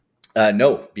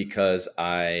 No, because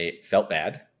I felt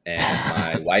bad and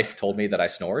my wife told me that I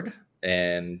snored.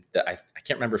 And I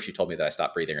can't remember if she told me that I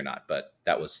stopped breathing or not, but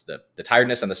that was the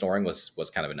tiredness and the snoring was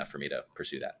kind of enough for me to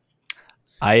pursue that.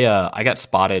 I got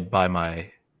spotted by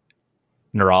my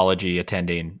neurology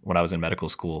attending when I was in medical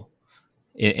school.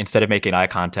 Instead of making eye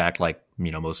contact, like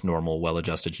most normal,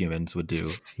 well-adjusted humans would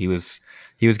do. He was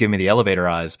giving me the elevator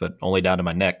eyes, but only down to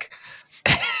my neck.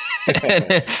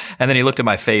 and then he looked at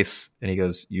my face and he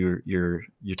goes, "You're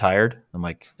tired?" I'm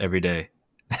like, "Every day."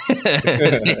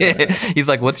 He's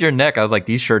like, "What's your neck?" I was like,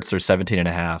 "These shirts are 17 and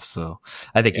a half." So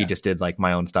I think he just did like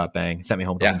my own stop bang. He sent me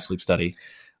home with a home sleep study,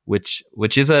 which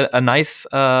is a nice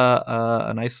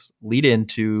lead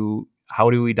into how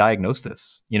do we diagnose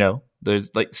this?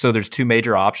 There's two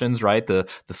major options, right? The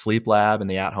sleep lab and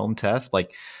the at-home test.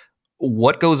 Like,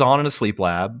 what goes on in a sleep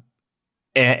lab,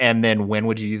 and then when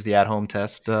would you use the at-home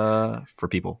test for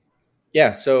people?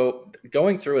 Yeah, so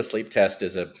going through a sleep test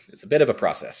it's a bit of a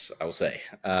process, I will say.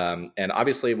 And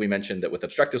obviously, we mentioned that with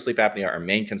obstructive sleep apnea, our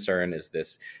main concern is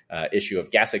this issue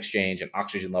of gas exchange and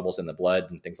oxygen levels in the blood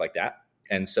and things like that.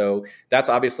 And so that's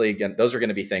obviously, again, those are going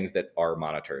to be things that are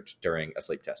monitored during a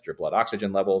sleep test. Your blood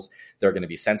oxygen levels, there are going to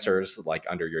be sensors like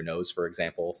under your nose, for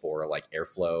example, for like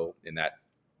airflow in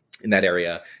that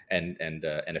area, and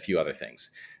a few other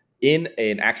things. In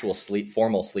an actual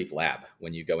formal sleep lab,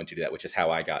 when you go into that, which is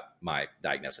how I got my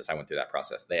diagnosis, I went through that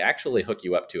process. They actually hook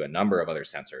you up to a number of other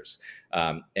sensors.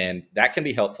 And that can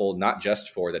be helpful, not just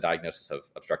for the diagnosis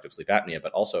of obstructive sleep apnea,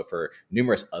 but also for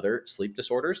numerous other sleep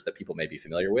disorders that people may be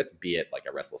familiar with, be it like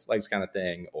a restless legs kind of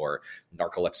thing, or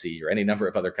narcolepsy, or any number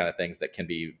of other kind of things that can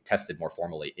be tested more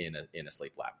formally in a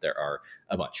sleep lab. There are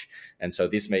a bunch. And so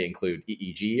these may include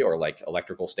EEG, or like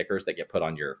electrical stickers that get put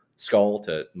on your skull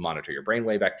to monitor your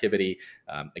brainwave activity.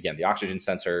 Again, the oxygen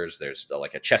sensors, there's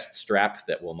like a chest strap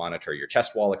that will monitor your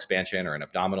chest wall expansion, or an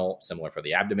abdominal, similar for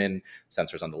the abdomen,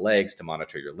 sensors on the legs to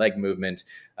monitor your leg movement,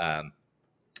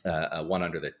 one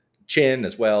under the chin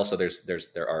as well. So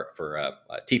there are for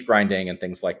teeth grinding and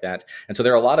things like that. And so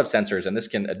there are a lot of sensors, and this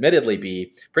can admittedly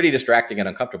be pretty distracting and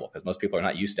uncomfortable because most people are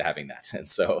not used to having that. And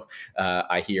so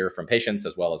I hear from patients,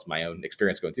 as well as my own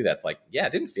experience going through that, it's like, yeah,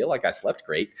 it didn't feel like I slept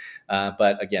great.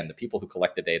 But again, the people who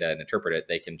collect the data and interpret it,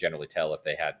 they can generally tell if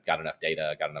they had got enough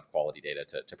quality data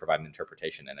to provide an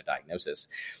interpretation and a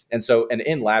diagnosis. And so an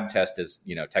in-lab test is,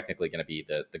 technically going to be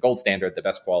the gold standard, the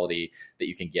best quality that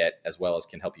you can get, as well as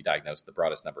can help you diagnose the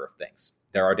broadest number of things.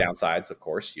 There are downsides, of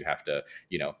course. You have to,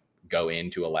 go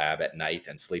into a lab at night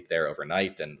and sleep there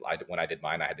overnight. And when I did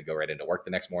mine, I had to go right into work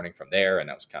the next morning from there, and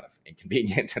that was kind of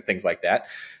inconvenient and things like that.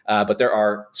 But there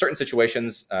are certain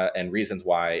situations and reasons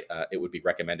why it would be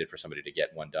recommended for somebody to get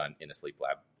one done in a sleep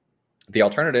lab. The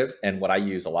alternative, and what I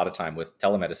use a lot of time with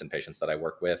telemedicine patients that I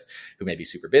work with who may be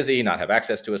super busy, not have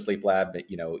access to a sleep lab,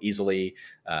 easily,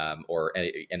 or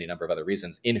any number of other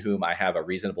reasons, in whom I have a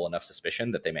reasonable enough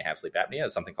suspicion that they may have sleep apnea,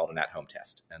 is something called an at-home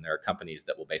test. And there are companies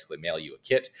that will basically mail you a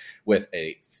kit with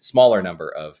a smaller number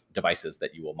of devices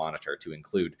that you will monitor, to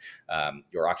include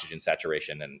your oxygen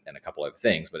saturation and a couple other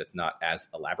things, but it's not as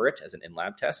elaborate as an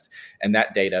in-lab test. And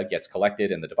that data gets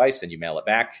collected in the device, and you mail it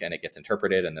back, and it gets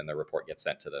interpreted, and then the report gets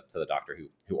sent to the doctor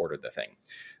who ordered the thing.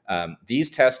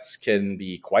 These tests can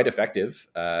be quite effective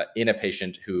in a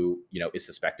patient who is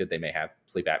suspected they may have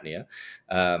sleep apnea.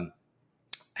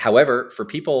 However, for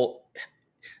people,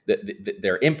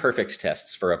 they're imperfect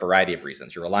tests for a variety of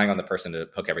reasons. You're relying on the person to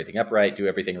hook everything up right, do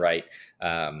everything right.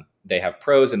 They have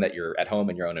pros in that you're at home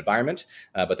in your own environment,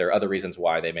 but there are other reasons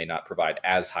why they may not provide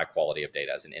as high quality of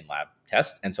data as an in-lab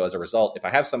test. And so as a result, if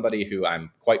I have somebody who I'm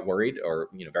quite worried or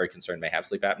very concerned may have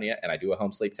sleep apnea, and I do a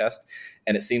home sleep test,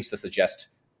 and it seems to suggest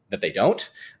that they don't,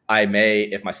 I may,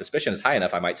 if my suspicion is high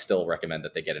enough, I might still recommend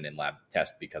that they get an in-lab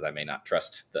test, because I may not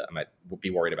trust I might be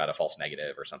worried about a false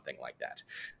negative or something like that.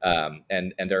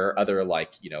 And there are other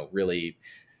really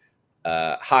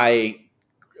high,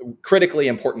 critically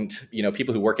important,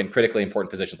 people who work in critically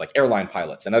important positions like airline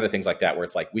pilots and other things like that, where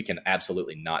it's like, we can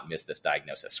absolutely not miss this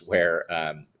diagnosis, where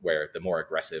the more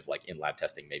aggressive in-lab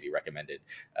testing may be recommended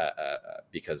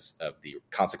because of the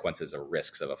consequences or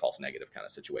risks of a false negative kind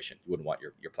of situation. You wouldn't want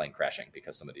your plane crashing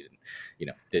because somebody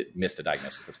missed a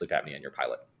diagnosis of sleep apnea in your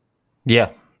pilot.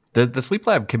 Yeah. The sleep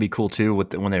lab can be cool too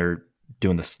when they're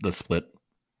doing the split,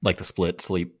 the split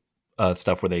sleep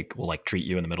stuff, where they will treat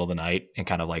you in the middle of the night and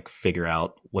kind of figure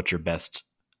out what your best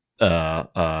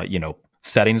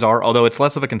settings are. Although it's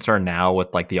less of a concern now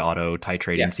with the auto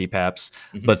titrating CPAPs,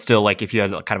 but still, if you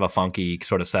had kind of a funky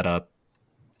sort of setup,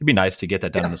 it'd be nice to get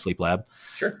that done in the sleep lab.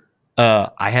 Sure.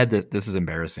 I had this is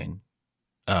embarrassing,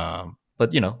 but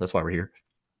that's why we're here.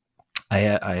 I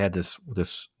had this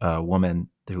woman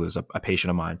who was a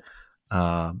patient of mine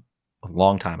a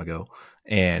long time ago,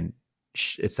 and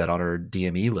it said on her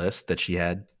DME list that she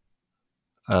had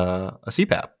a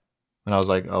CPAP. And I was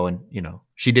like, oh, and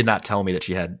she did not tell me that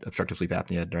she had obstructive sleep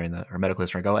apnea during her medical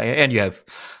history. I go, and you have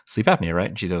sleep apnea, right?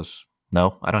 And she goes,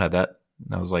 no, I don't have that.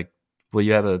 And I was like, well,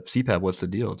 you have a CPAP. What's the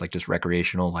deal? It's like just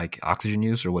recreational, like oxygen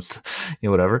use or what's,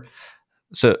 whatever.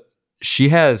 So she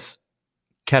has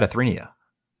cataphrenia,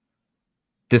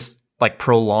 this like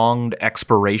prolonged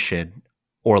expiration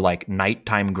or like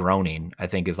nighttime groaning, I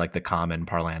think is like the common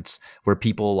parlance where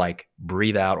people like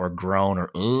breathe out or groan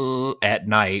or at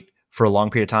night for a long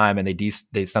period of time, and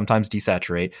they sometimes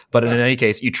desaturate. But in any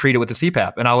case, you treat it with the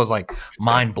CPAP, and I was like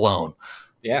mind blown.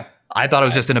 Yeah, I thought I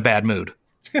was just in a bad mood.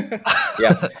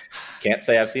 Yeah, can't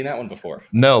say I've seen that one before.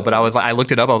 No, but I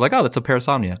looked it up. I was like, oh, that's a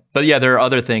parasomnia. But yeah, there are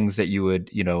other things that you would,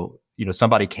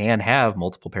 somebody can have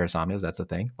multiple parasomnias. That's a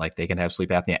thing. Like they can have sleep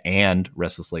apnea and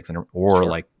restless leg syndrome, or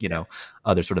like,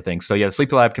 other sort of things. So yeah, the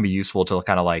sleep lab can be useful to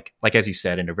kind of like as you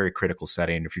said, in a very critical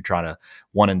setting. If you're trying to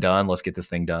one and done, let's get this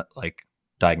thing done, like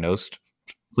diagnosed.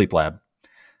 Sleep lab.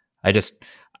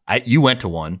 You went to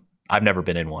one. I've never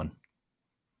been in one.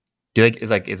 Do you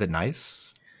think is it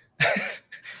nice?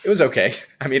 It was okay.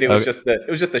 I mean, it was just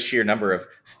the sheer number of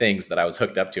things that I was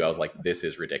hooked up to. I was like, this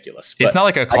is ridiculous. But it's not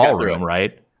like a call room,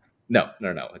 right? No.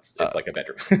 It's like a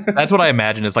bedroom. That's what I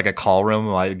imagine. It's like a call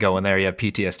room. I go in there, you have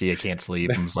PTSD, I can't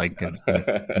sleep. I'm just like,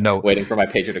 no. Waiting for my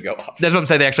pager to go off. That's what I'm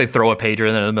saying. They actually throw a pager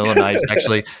in the middle of the night.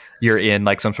 Actually, you're in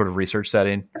like some sort of research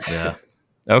setting. Yeah.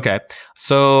 Okay.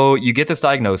 So you get this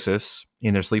diagnosis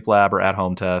in their sleep lab or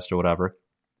at-home test or whatever.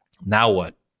 Now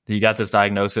what? You got this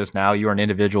diagnosis. Now you're an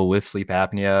individual with sleep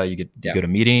apnea. You go to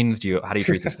meetings. How do you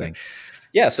treat this thing?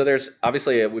 Yeah. So there's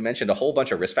obviously, we mentioned a whole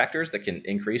bunch of risk factors that can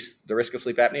increase the risk of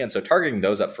sleep apnea. And so targeting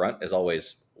those up front is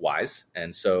always wise.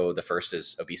 And so the first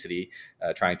is obesity,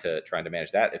 trying to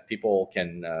manage that. If people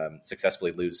can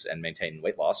successfully lose and maintain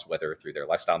weight loss, whether through their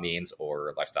lifestyle means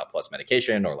or lifestyle plus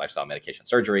medication or lifestyle medication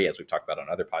surgery, as we've talked about on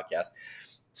other podcasts,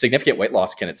 significant weight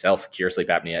loss can itself cure sleep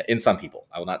apnea in some people.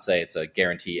 I will not say it's a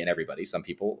guarantee in everybody. Some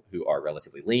people who are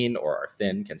relatively lean or are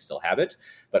thin can still have it.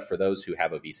 But for those who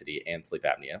have obesity and sleep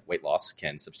apnea, weight loss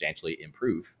can substantially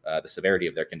improve the severity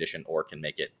of their condition, or can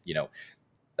make it,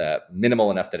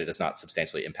 minimal enough that it does not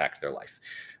substantially impact their life.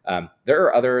 There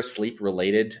are other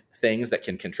sleep-related things that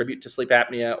can contribute to sleep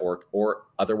apnea or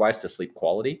otherwise to sleep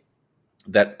quality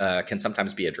that can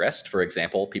sometimes be addressed. For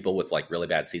example, people with like really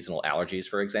bad seasonal allergies,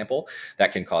 for example,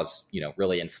 that can cause,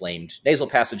 really inflamed nasal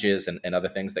passages and other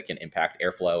things that can impact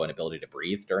airflow and ability to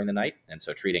breathe during the night. And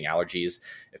so treating allergies,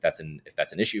 if that's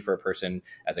an issue for a person,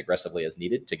 as aggressively as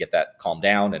needed to get that calmed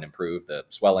down and improve the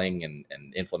swelling and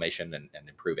inflammation and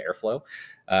improve airflow.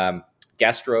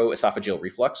 Gastroesophageal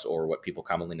reflux, or what people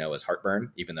commonly know as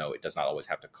heartburn, even though it does not always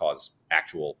have to cause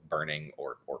actual burning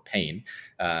or pain.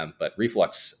 But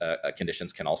reflux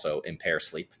conditions can also impair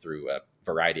sleep through a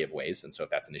variety of ways. And so if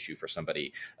that's an issue for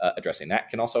somebody, addressing that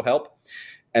can also help.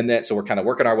 And then, so we're kind of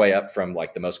working our way up from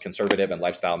like the most conservative and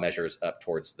lifestyle measures up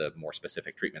towards the more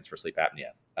specific treatments for sleep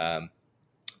apnea.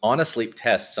 On a sleep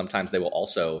test, sometimes they will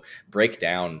also break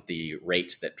down the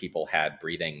rate that people had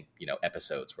breathing,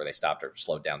 episodes where they stopped or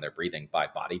slowed down their breathing by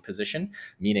body position,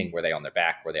 meaning were they on their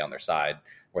back, were they on their side,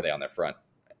 were they on their front,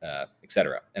 et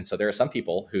cetera. And so there are some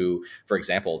people who, for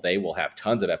example, they will have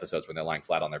tons of episodes when they're lying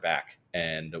flat on their back,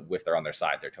 and if they're on their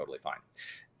side, they're totally fine.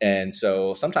 And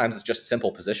so sometimes it's just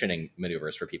simple positioning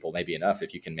maneuvers for people may be enough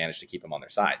if you can manage to keep them on their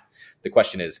side. The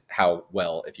question is how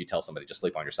well, if you tell somebody just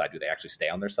sleep on your side, do they actually stay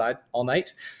on their side all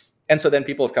night? And so then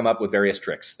people have come up with various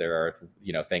tricks. There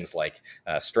are, things like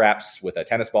straps with a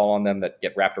tennis ball on them that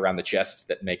get wrapped around the chest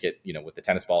that make it, with the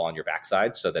tennis ball on your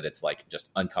backside so that it's like just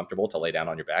uncomfortable to lay down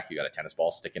on your back. You got a tennis ball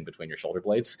sticking between your shoulder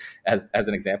blades as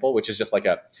an example, which is just like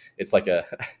a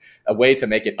way to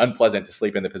make it unpleasant to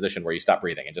sleep in the position where you stop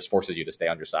breathing and just forces you to stay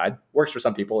on your side. Works for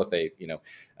some people if they,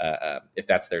 if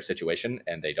that's their situation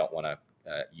and they don't want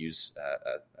to use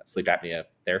sleep apnea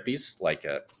therapies like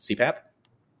CPAP.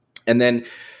 And then,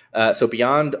 so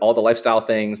beyond all the lifestyle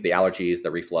things, the allergies,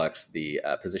 the reflux, the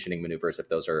positioning maneuvers, if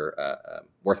those are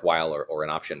worthwhile or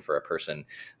an option for a person,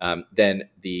 then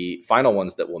the final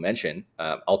ones that we'll mention,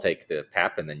 I'll take the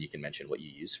PAP, and then you can mention what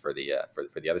you use for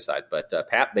the other side. But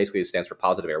PAP basically stands for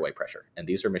positive airway pressure, and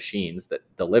these are machines that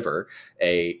deliver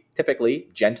a typically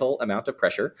gentle amount of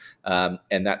pressure,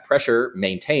 and that pressure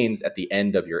maintains at the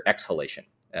end of your exhalation,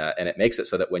 and it makes it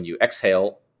so that when you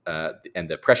exhale, and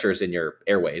the pressures in your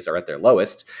airways are at their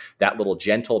lowest, that little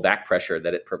gentle back pressure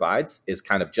that it provides is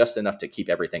kind of just enough to keep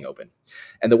everything open.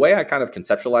 And the way I kind of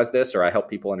conceptualize this, or I help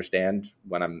people understand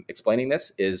when I'm explaining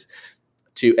this, is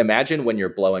to imagine when you're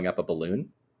blowing up a balloon.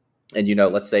 And,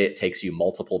 let's say it takes you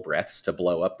multiple breaths to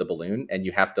blow up the balloon, and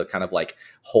you have to kind of like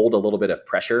hold a little bit of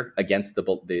pressure against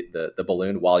the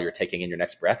balloon while you're taking in your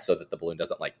next breath so that the balloon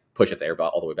doesn't like push its air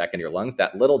all the way back into your lungs.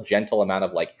 That little gentle amount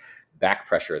of like back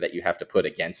pressure that you have to put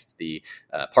against the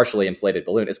partially inflated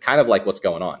balloon is kind of like what's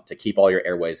going on to keep all your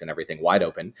airways and everything wide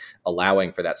open,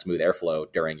 allowing for that smooth airflow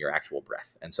during your actual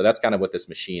breath. And so that's kind of what this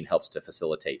machine helps to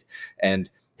facilitate. And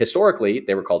historically,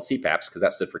 they were called CPAPs because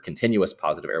that stood for continuous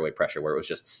positive airway pressure, where it was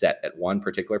just set at one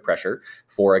particular pressure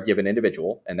for a given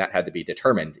individual, and that had to be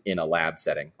determined in a lab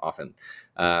setting often.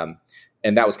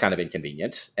 And that was kind of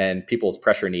inconvenient. And people's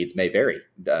pressure needs may vary,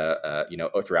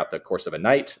 throughout the course of a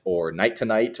night or night to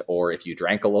night, or if you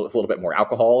drank a little bit more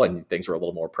alcohol and things were a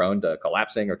little more prone to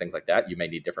collapsing or things like that, you may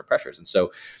need different pressures. And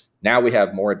so now we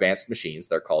have more advanced machines.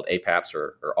 They're called APAPs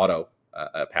or auto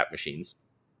PAP machines,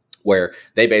 where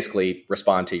they basically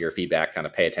respond to your feedback, kind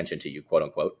of pay attention to you, quote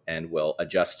unquote, and will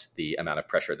adjust the amount of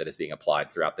pressure that is being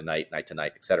applied throughout the night to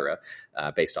night, et cetera,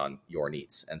 based on your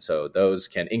needs. And so those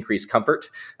can increase comfort,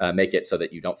 make it so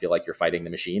that you don't feel like you're fighting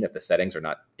the machine if the settings are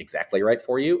not exactly right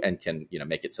for you, and can,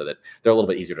 make it so that they're a little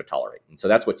bit easier to tolerate. And so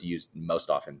that's what's used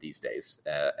most often these days.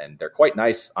 And they're quite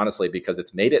nice, honestly, because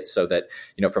it's made it so that,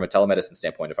 from a telemedicine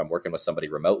standpoint, if I'm working with somebody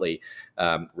remotely,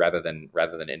 rather than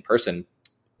in person,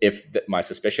 if my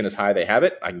suspicion is high, they have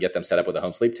it, I can get them set up with a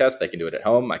home sleep test. They can do it at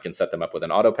home. I can set them up with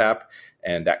an AutoPAP,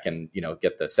 and that can,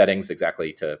 get the settings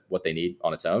exactly to what they need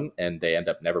on its own. And they end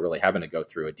up never really having to go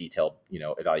through a detailed,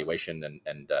 evaluation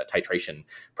and titration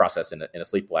process in a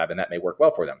sleep lab. And that may work well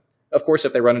for them. Of course,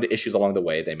 if they run into issues along the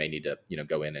way, they may need to,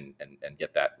 go in and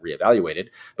get that reevaluated.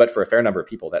 But for a fair number of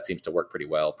people, that seems to work pretty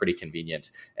well, pretty convenient,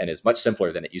 and is much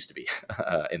simpler than it used to be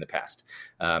in the past.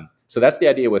 So that's the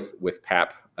idea with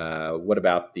PAP. What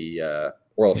about the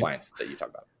oral appliance that you talk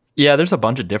about? Yeah, there's a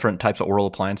bunch of different types of oral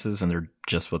appliances, and they're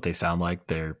just what they sound like.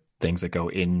 They're things that go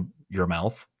in your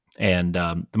mouth. And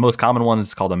the most common one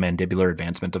is called a mandibular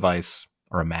advancement device,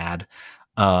 or a MAD.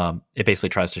 It basically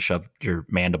tries to shove your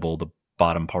mandible, the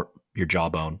bottom part, your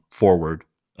jawbone, forward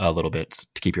a little bit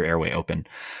to keep your airway open.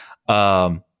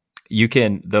 You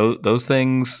can, those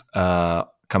things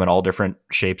come in all different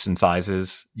shapes and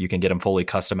sizes. You can get them fully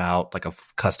custom out, like a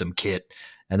custom kit.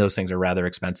 And those things are rather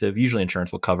expensive. Usually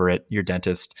insurance will cover it. Your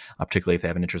dentist, particularly if they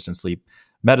have an interest in sleep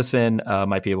medicine,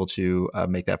 might be able to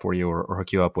make that for you, or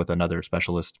hook you up with another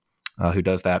specialist who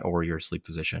does that, or your sleep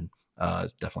physician.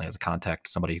 Definitely has a contact,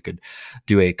 somebody who could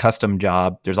do a custom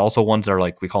job. There's also ones that are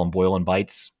like, we call them boil and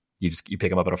bites. You pick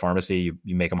them up at a pharmacy,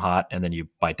 you make them hot, and then you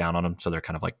bite down on them. So they're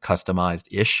kind of like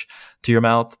customized-ish to your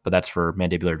mouth, but that's for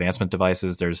mandibular advancement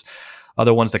devices. There's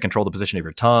other ones that control the position of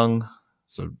your tongue.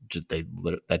 So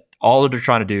that all they're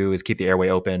trying to do is keep the airway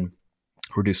open,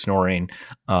 reduce snoring.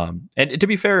 And to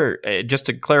be fair, just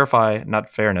to clarify, not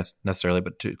fairness necessarily,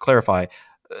 but to clarify,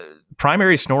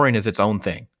 primary snoring is its own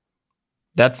thing.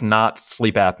 That's not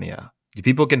sleep apnea.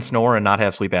 People can snore and not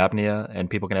have sleep apnea, and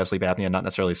people can have sleep apnea and not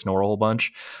necessarily snore a whole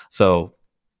bunch. So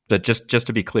that just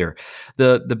to be clear,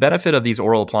 the benefit of these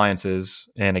oral appliances,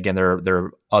 and again, there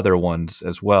are other ones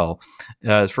as well,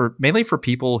 is mainly for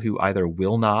people who either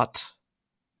will not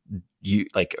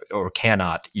or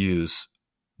cannot use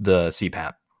the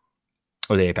CPAP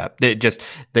or the APAP.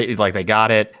 They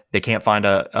got it. They can't find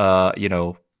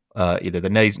either the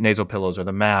nasal pillows or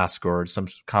the mask or some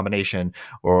combination,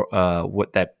 or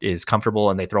what that is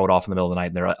comfortable, and they throw it off in the middle of the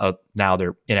night, and now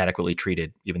they're inadequately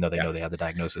treated, even though they know they have the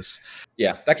diagnosis.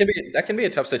 Yeah, that can be a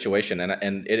tough situation,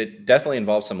 and it definitely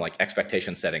involves some like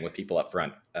expectation setting with people up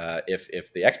front.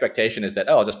 If the expectation is that,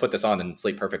 I'll just put this on and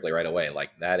sleep perfectly right away,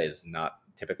 like that is not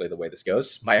typically the way this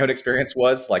goes. My own experience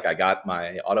was like, I got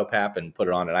my AutoPAP and put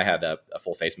it on, and I had a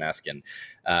full face mask, and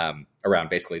around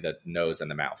basically the nose and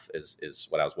the mouth is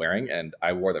what I was wearing. And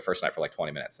I wore the first night for like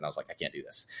 20 minutes, and I was like, I can't do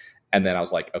this. And then I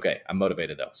was like, okay, I'm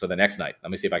motivated though. So the next night,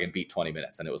 let me see if I can beat 20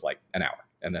 minutes. And it was like an hour.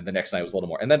 And then the next night was a little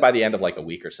more. And then by the end of like a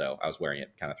week or so, I was wearing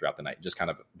it kind of throughout the night, just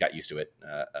kind of got used to it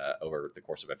over the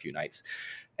course of a few nights.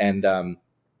 And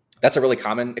that's a really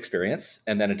common experience.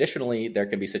 And then additionally, there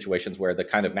can be situations where the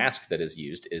kind of mask that is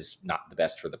used is not the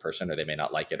best for the person, or they may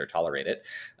not like it or tolerate it.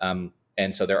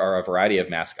 And so there are a variety of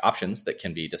mask options that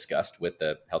can be discussed with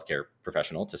the healthcare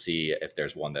professional to see if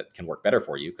there's one that can work better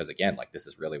for you. Because again, like this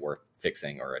is really worth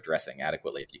fixing or addressing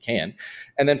adequately if you can.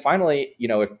 And then finally,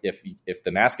 if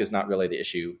the mask is not really the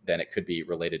issue, then it could be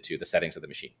related to the settings of the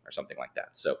machine or something like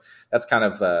that. So that's kind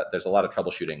of, there's a lot of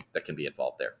troubleshooting that can be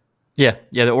involved there. Yeah.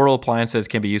 The oral appliances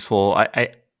can be useful.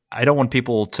 I don't want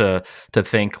people to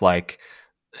think like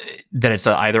that it's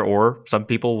a either or. Some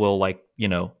people will like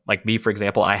me, for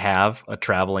example, I have a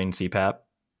traveling CPAP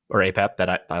or APAP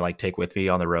that I like take with me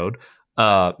on the road,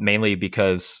 mainly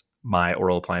because my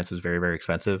oral appliance is very, very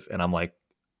expensive, and I'm like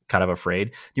kind of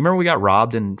afraid. Do you remember we got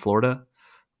robbed in Florida?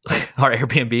 Our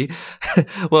Airbnb?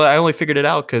 Well, I only figured it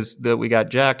out because we got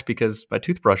jacked because my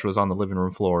toothbrush was on the living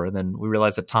room floor, and then we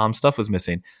realized that Tom's stuff was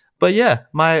missing. but yeah,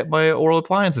 my oral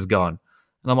appliance is gone.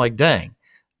 And I'm like, dang.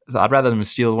 So I'd rather them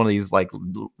steal one of these like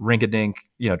rink-a-dink,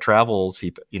 travel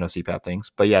CPAP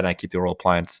things. But yeah, and I keep the oral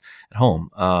appliance at home.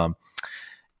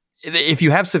 If you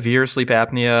have severe sleep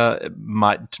apnea,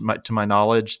 to my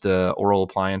knowledge, the oral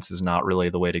appliance is not really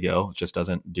the way to go. It just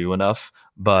doesn't do enough.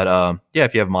 But yeah,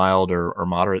 if you have mild or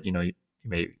moderate, you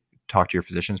may talk to your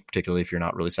physicians, particularly if you're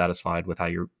not really satisfied with how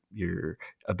your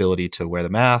ability to wear the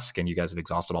mask, and you guys have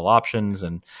exhausted all options.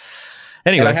 And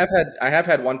anyway, and I have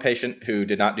had one patient who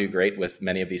did not do great with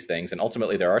many of these things, and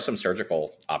ultimately there are some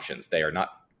surgical options. They are not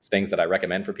things that I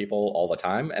recommend for people all the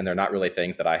time, and they're not really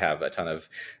things that I have a ton of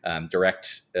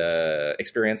direct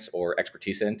experience or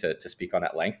expertise in to speak on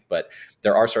at length. But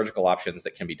there are surgical options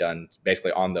that can be done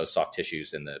basically on those soft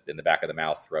tissues in the back of the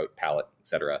mouth, throat, palate,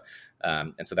 etc.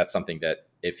 And so that's something that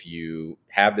if you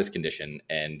have this condition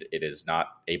and it is not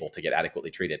able to get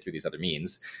adequately treated through these other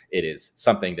means, it is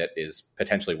something that is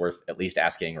potentially worth at least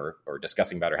asking or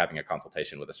discussing about, or having a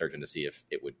consultation with a surgeon to see if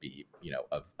it would be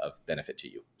of benefit to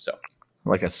you. So.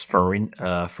 Like a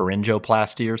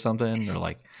pharyngoplasty or something, or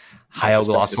like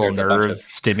hypoglossal nerve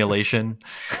stimulation.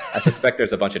 I suspect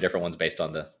there's a bunch of different ones based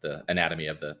on the anatomy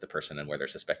of the person and where their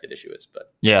suspected issue is.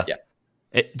 But yeah.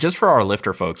 Just for our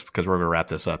lifter folks, because we're going to wrap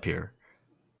this up here.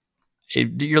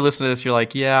 You're listening to this, you're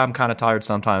like, yeah, I'm kind of tired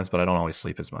sometimes, but I don't always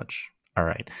sleep as much. All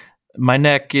right. My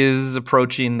neck is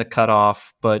approaching the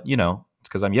cutoff, but it's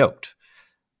because I'm yoked.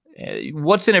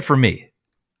 What's in it for me?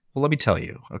 Well, let me tell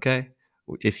you, okay?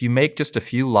 If you make just a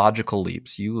few logical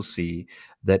leaps, you will see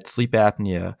that sleep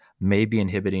apnea may be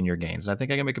inhibiting your gains. And I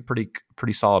think I can make a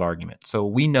pretty solid argument. So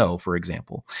we know, for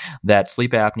example, that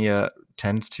sleep apnea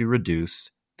tends to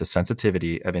reduce the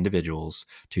sensitivity of individuals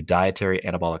to dietary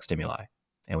anabolic stimuli.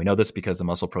 And we know this because the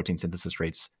muscle protein synthesis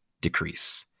rates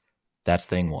decrease. That's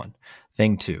thing one.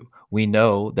 Thing two, we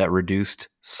know that reduced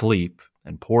sleep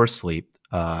and poor sleep,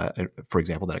 for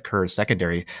example, that occurs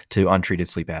secondary to untreated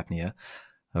sleep apnea,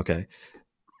 okay,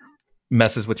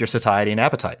 messes with your satiety and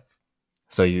appetite.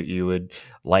 So you would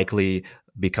likely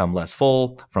become less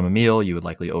full from a meal. You would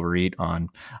likely overeat on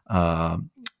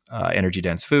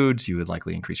energy-dense foods. You would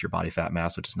likely increase your body fat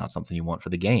mass, which is not something you want for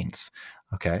the gains.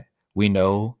 Okay, we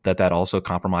know that also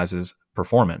compromises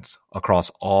performance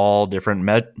across all different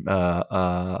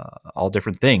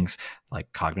things,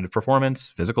 like cognitive performance,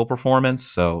 physical performance.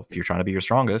 So if you're trying to be your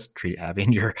strongest,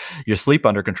 having your sleep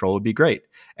under control would be great.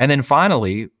 And then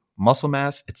finally, muscle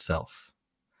mass itself.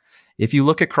 If you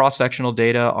look at cross-sectional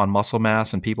data on muscle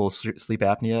mass and people's sleep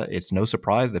apnea, it's no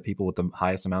surprise that people with the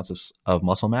highest amounts of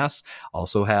muscle mass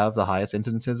also have the highest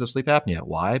incidences of sleep apnea.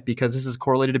 Why? Because this is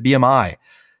correlated to BMI.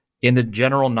 In the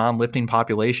general non-lifting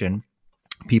population,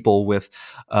 people with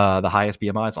the highest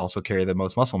BMIs also carry the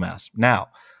most muscle mass. Now,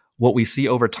 what we see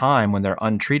over time when they're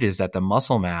untreated is that the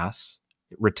muscle mass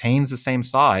retains the same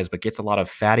size, but gets a lot of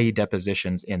fatty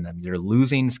depositions in them. You're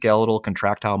losing skeletal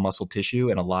contractile muscle tissue,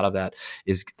 and a lot of that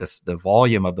is the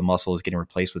volume of the muscle is getting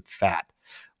replaced with fat,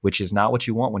 which is not what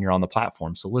you want when you're on the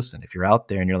platform. So listen, if you're out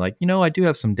there and you're like, I do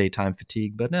have some daytime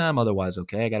fatigue, but I'm otherwise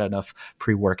okay. I got enough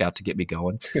pre-workout to get me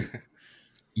going.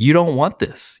 You don't want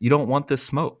this. You don't want this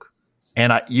smoke.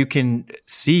 And you can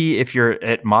see if you're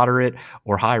at moderate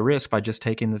or high risk by just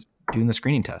doing the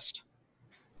screening test.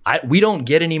 We don't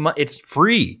get any money. It's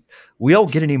free. We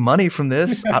don't get any money from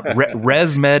this.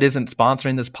 ResMed isn't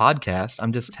sponsoring this podcast.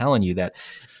 I'm just telling you that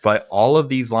by all of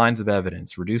these lines of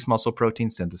evidence, reduced muscle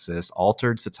protein synthesis,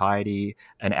 altered satiety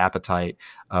and appetite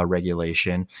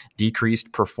regulation,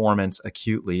 decreased performance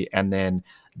acutely, and then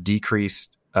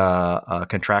decreased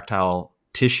contractile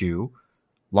tissue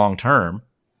long-term,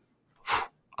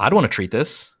 I'd want to treat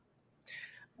this.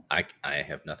 I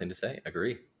have nothing to say.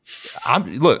 Agree.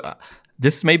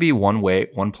 This may be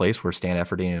one place where Stan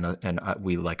Efferding and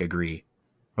we agree.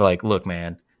 We're like, look,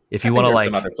 man, if you want to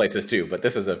some other places too, but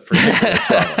this is a particularly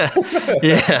strong one.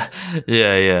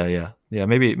 Yeah.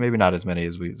 Maybe not as many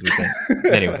as we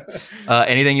think. Anyway,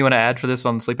 anything you want to add for this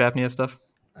on sleep apnea stuff?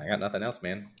 I got nothing else,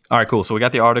 man. All right, cool. So we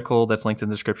got the article that's linked in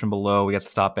the description below. We got the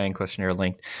Stop Bang questionnaire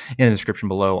linked in the description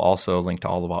below. Also linked to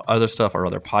all of our other stuff, our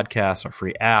other podcasts, our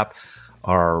free app,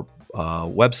 our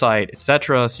website,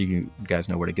 etc. So you guys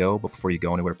know where to go. But before you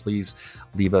go anywhere, please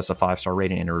leave us a 5-star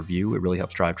rating and a review. It really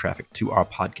helps drive traffic to our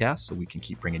podcast so we can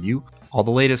keep bringing you all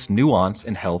the latest nuance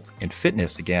in health and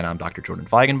fitness. Again, I'm Dr. Jordan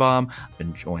Feigenbaum. I've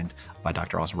been joined by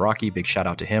Dr. Austin Rocky. Big shout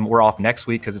out to him. We're off next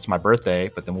week because it's my birthday,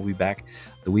 but then we'll be back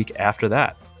the week after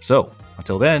that. So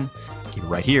until then, keep it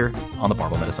right here on the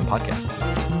Barbell Medicine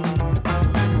Podcast.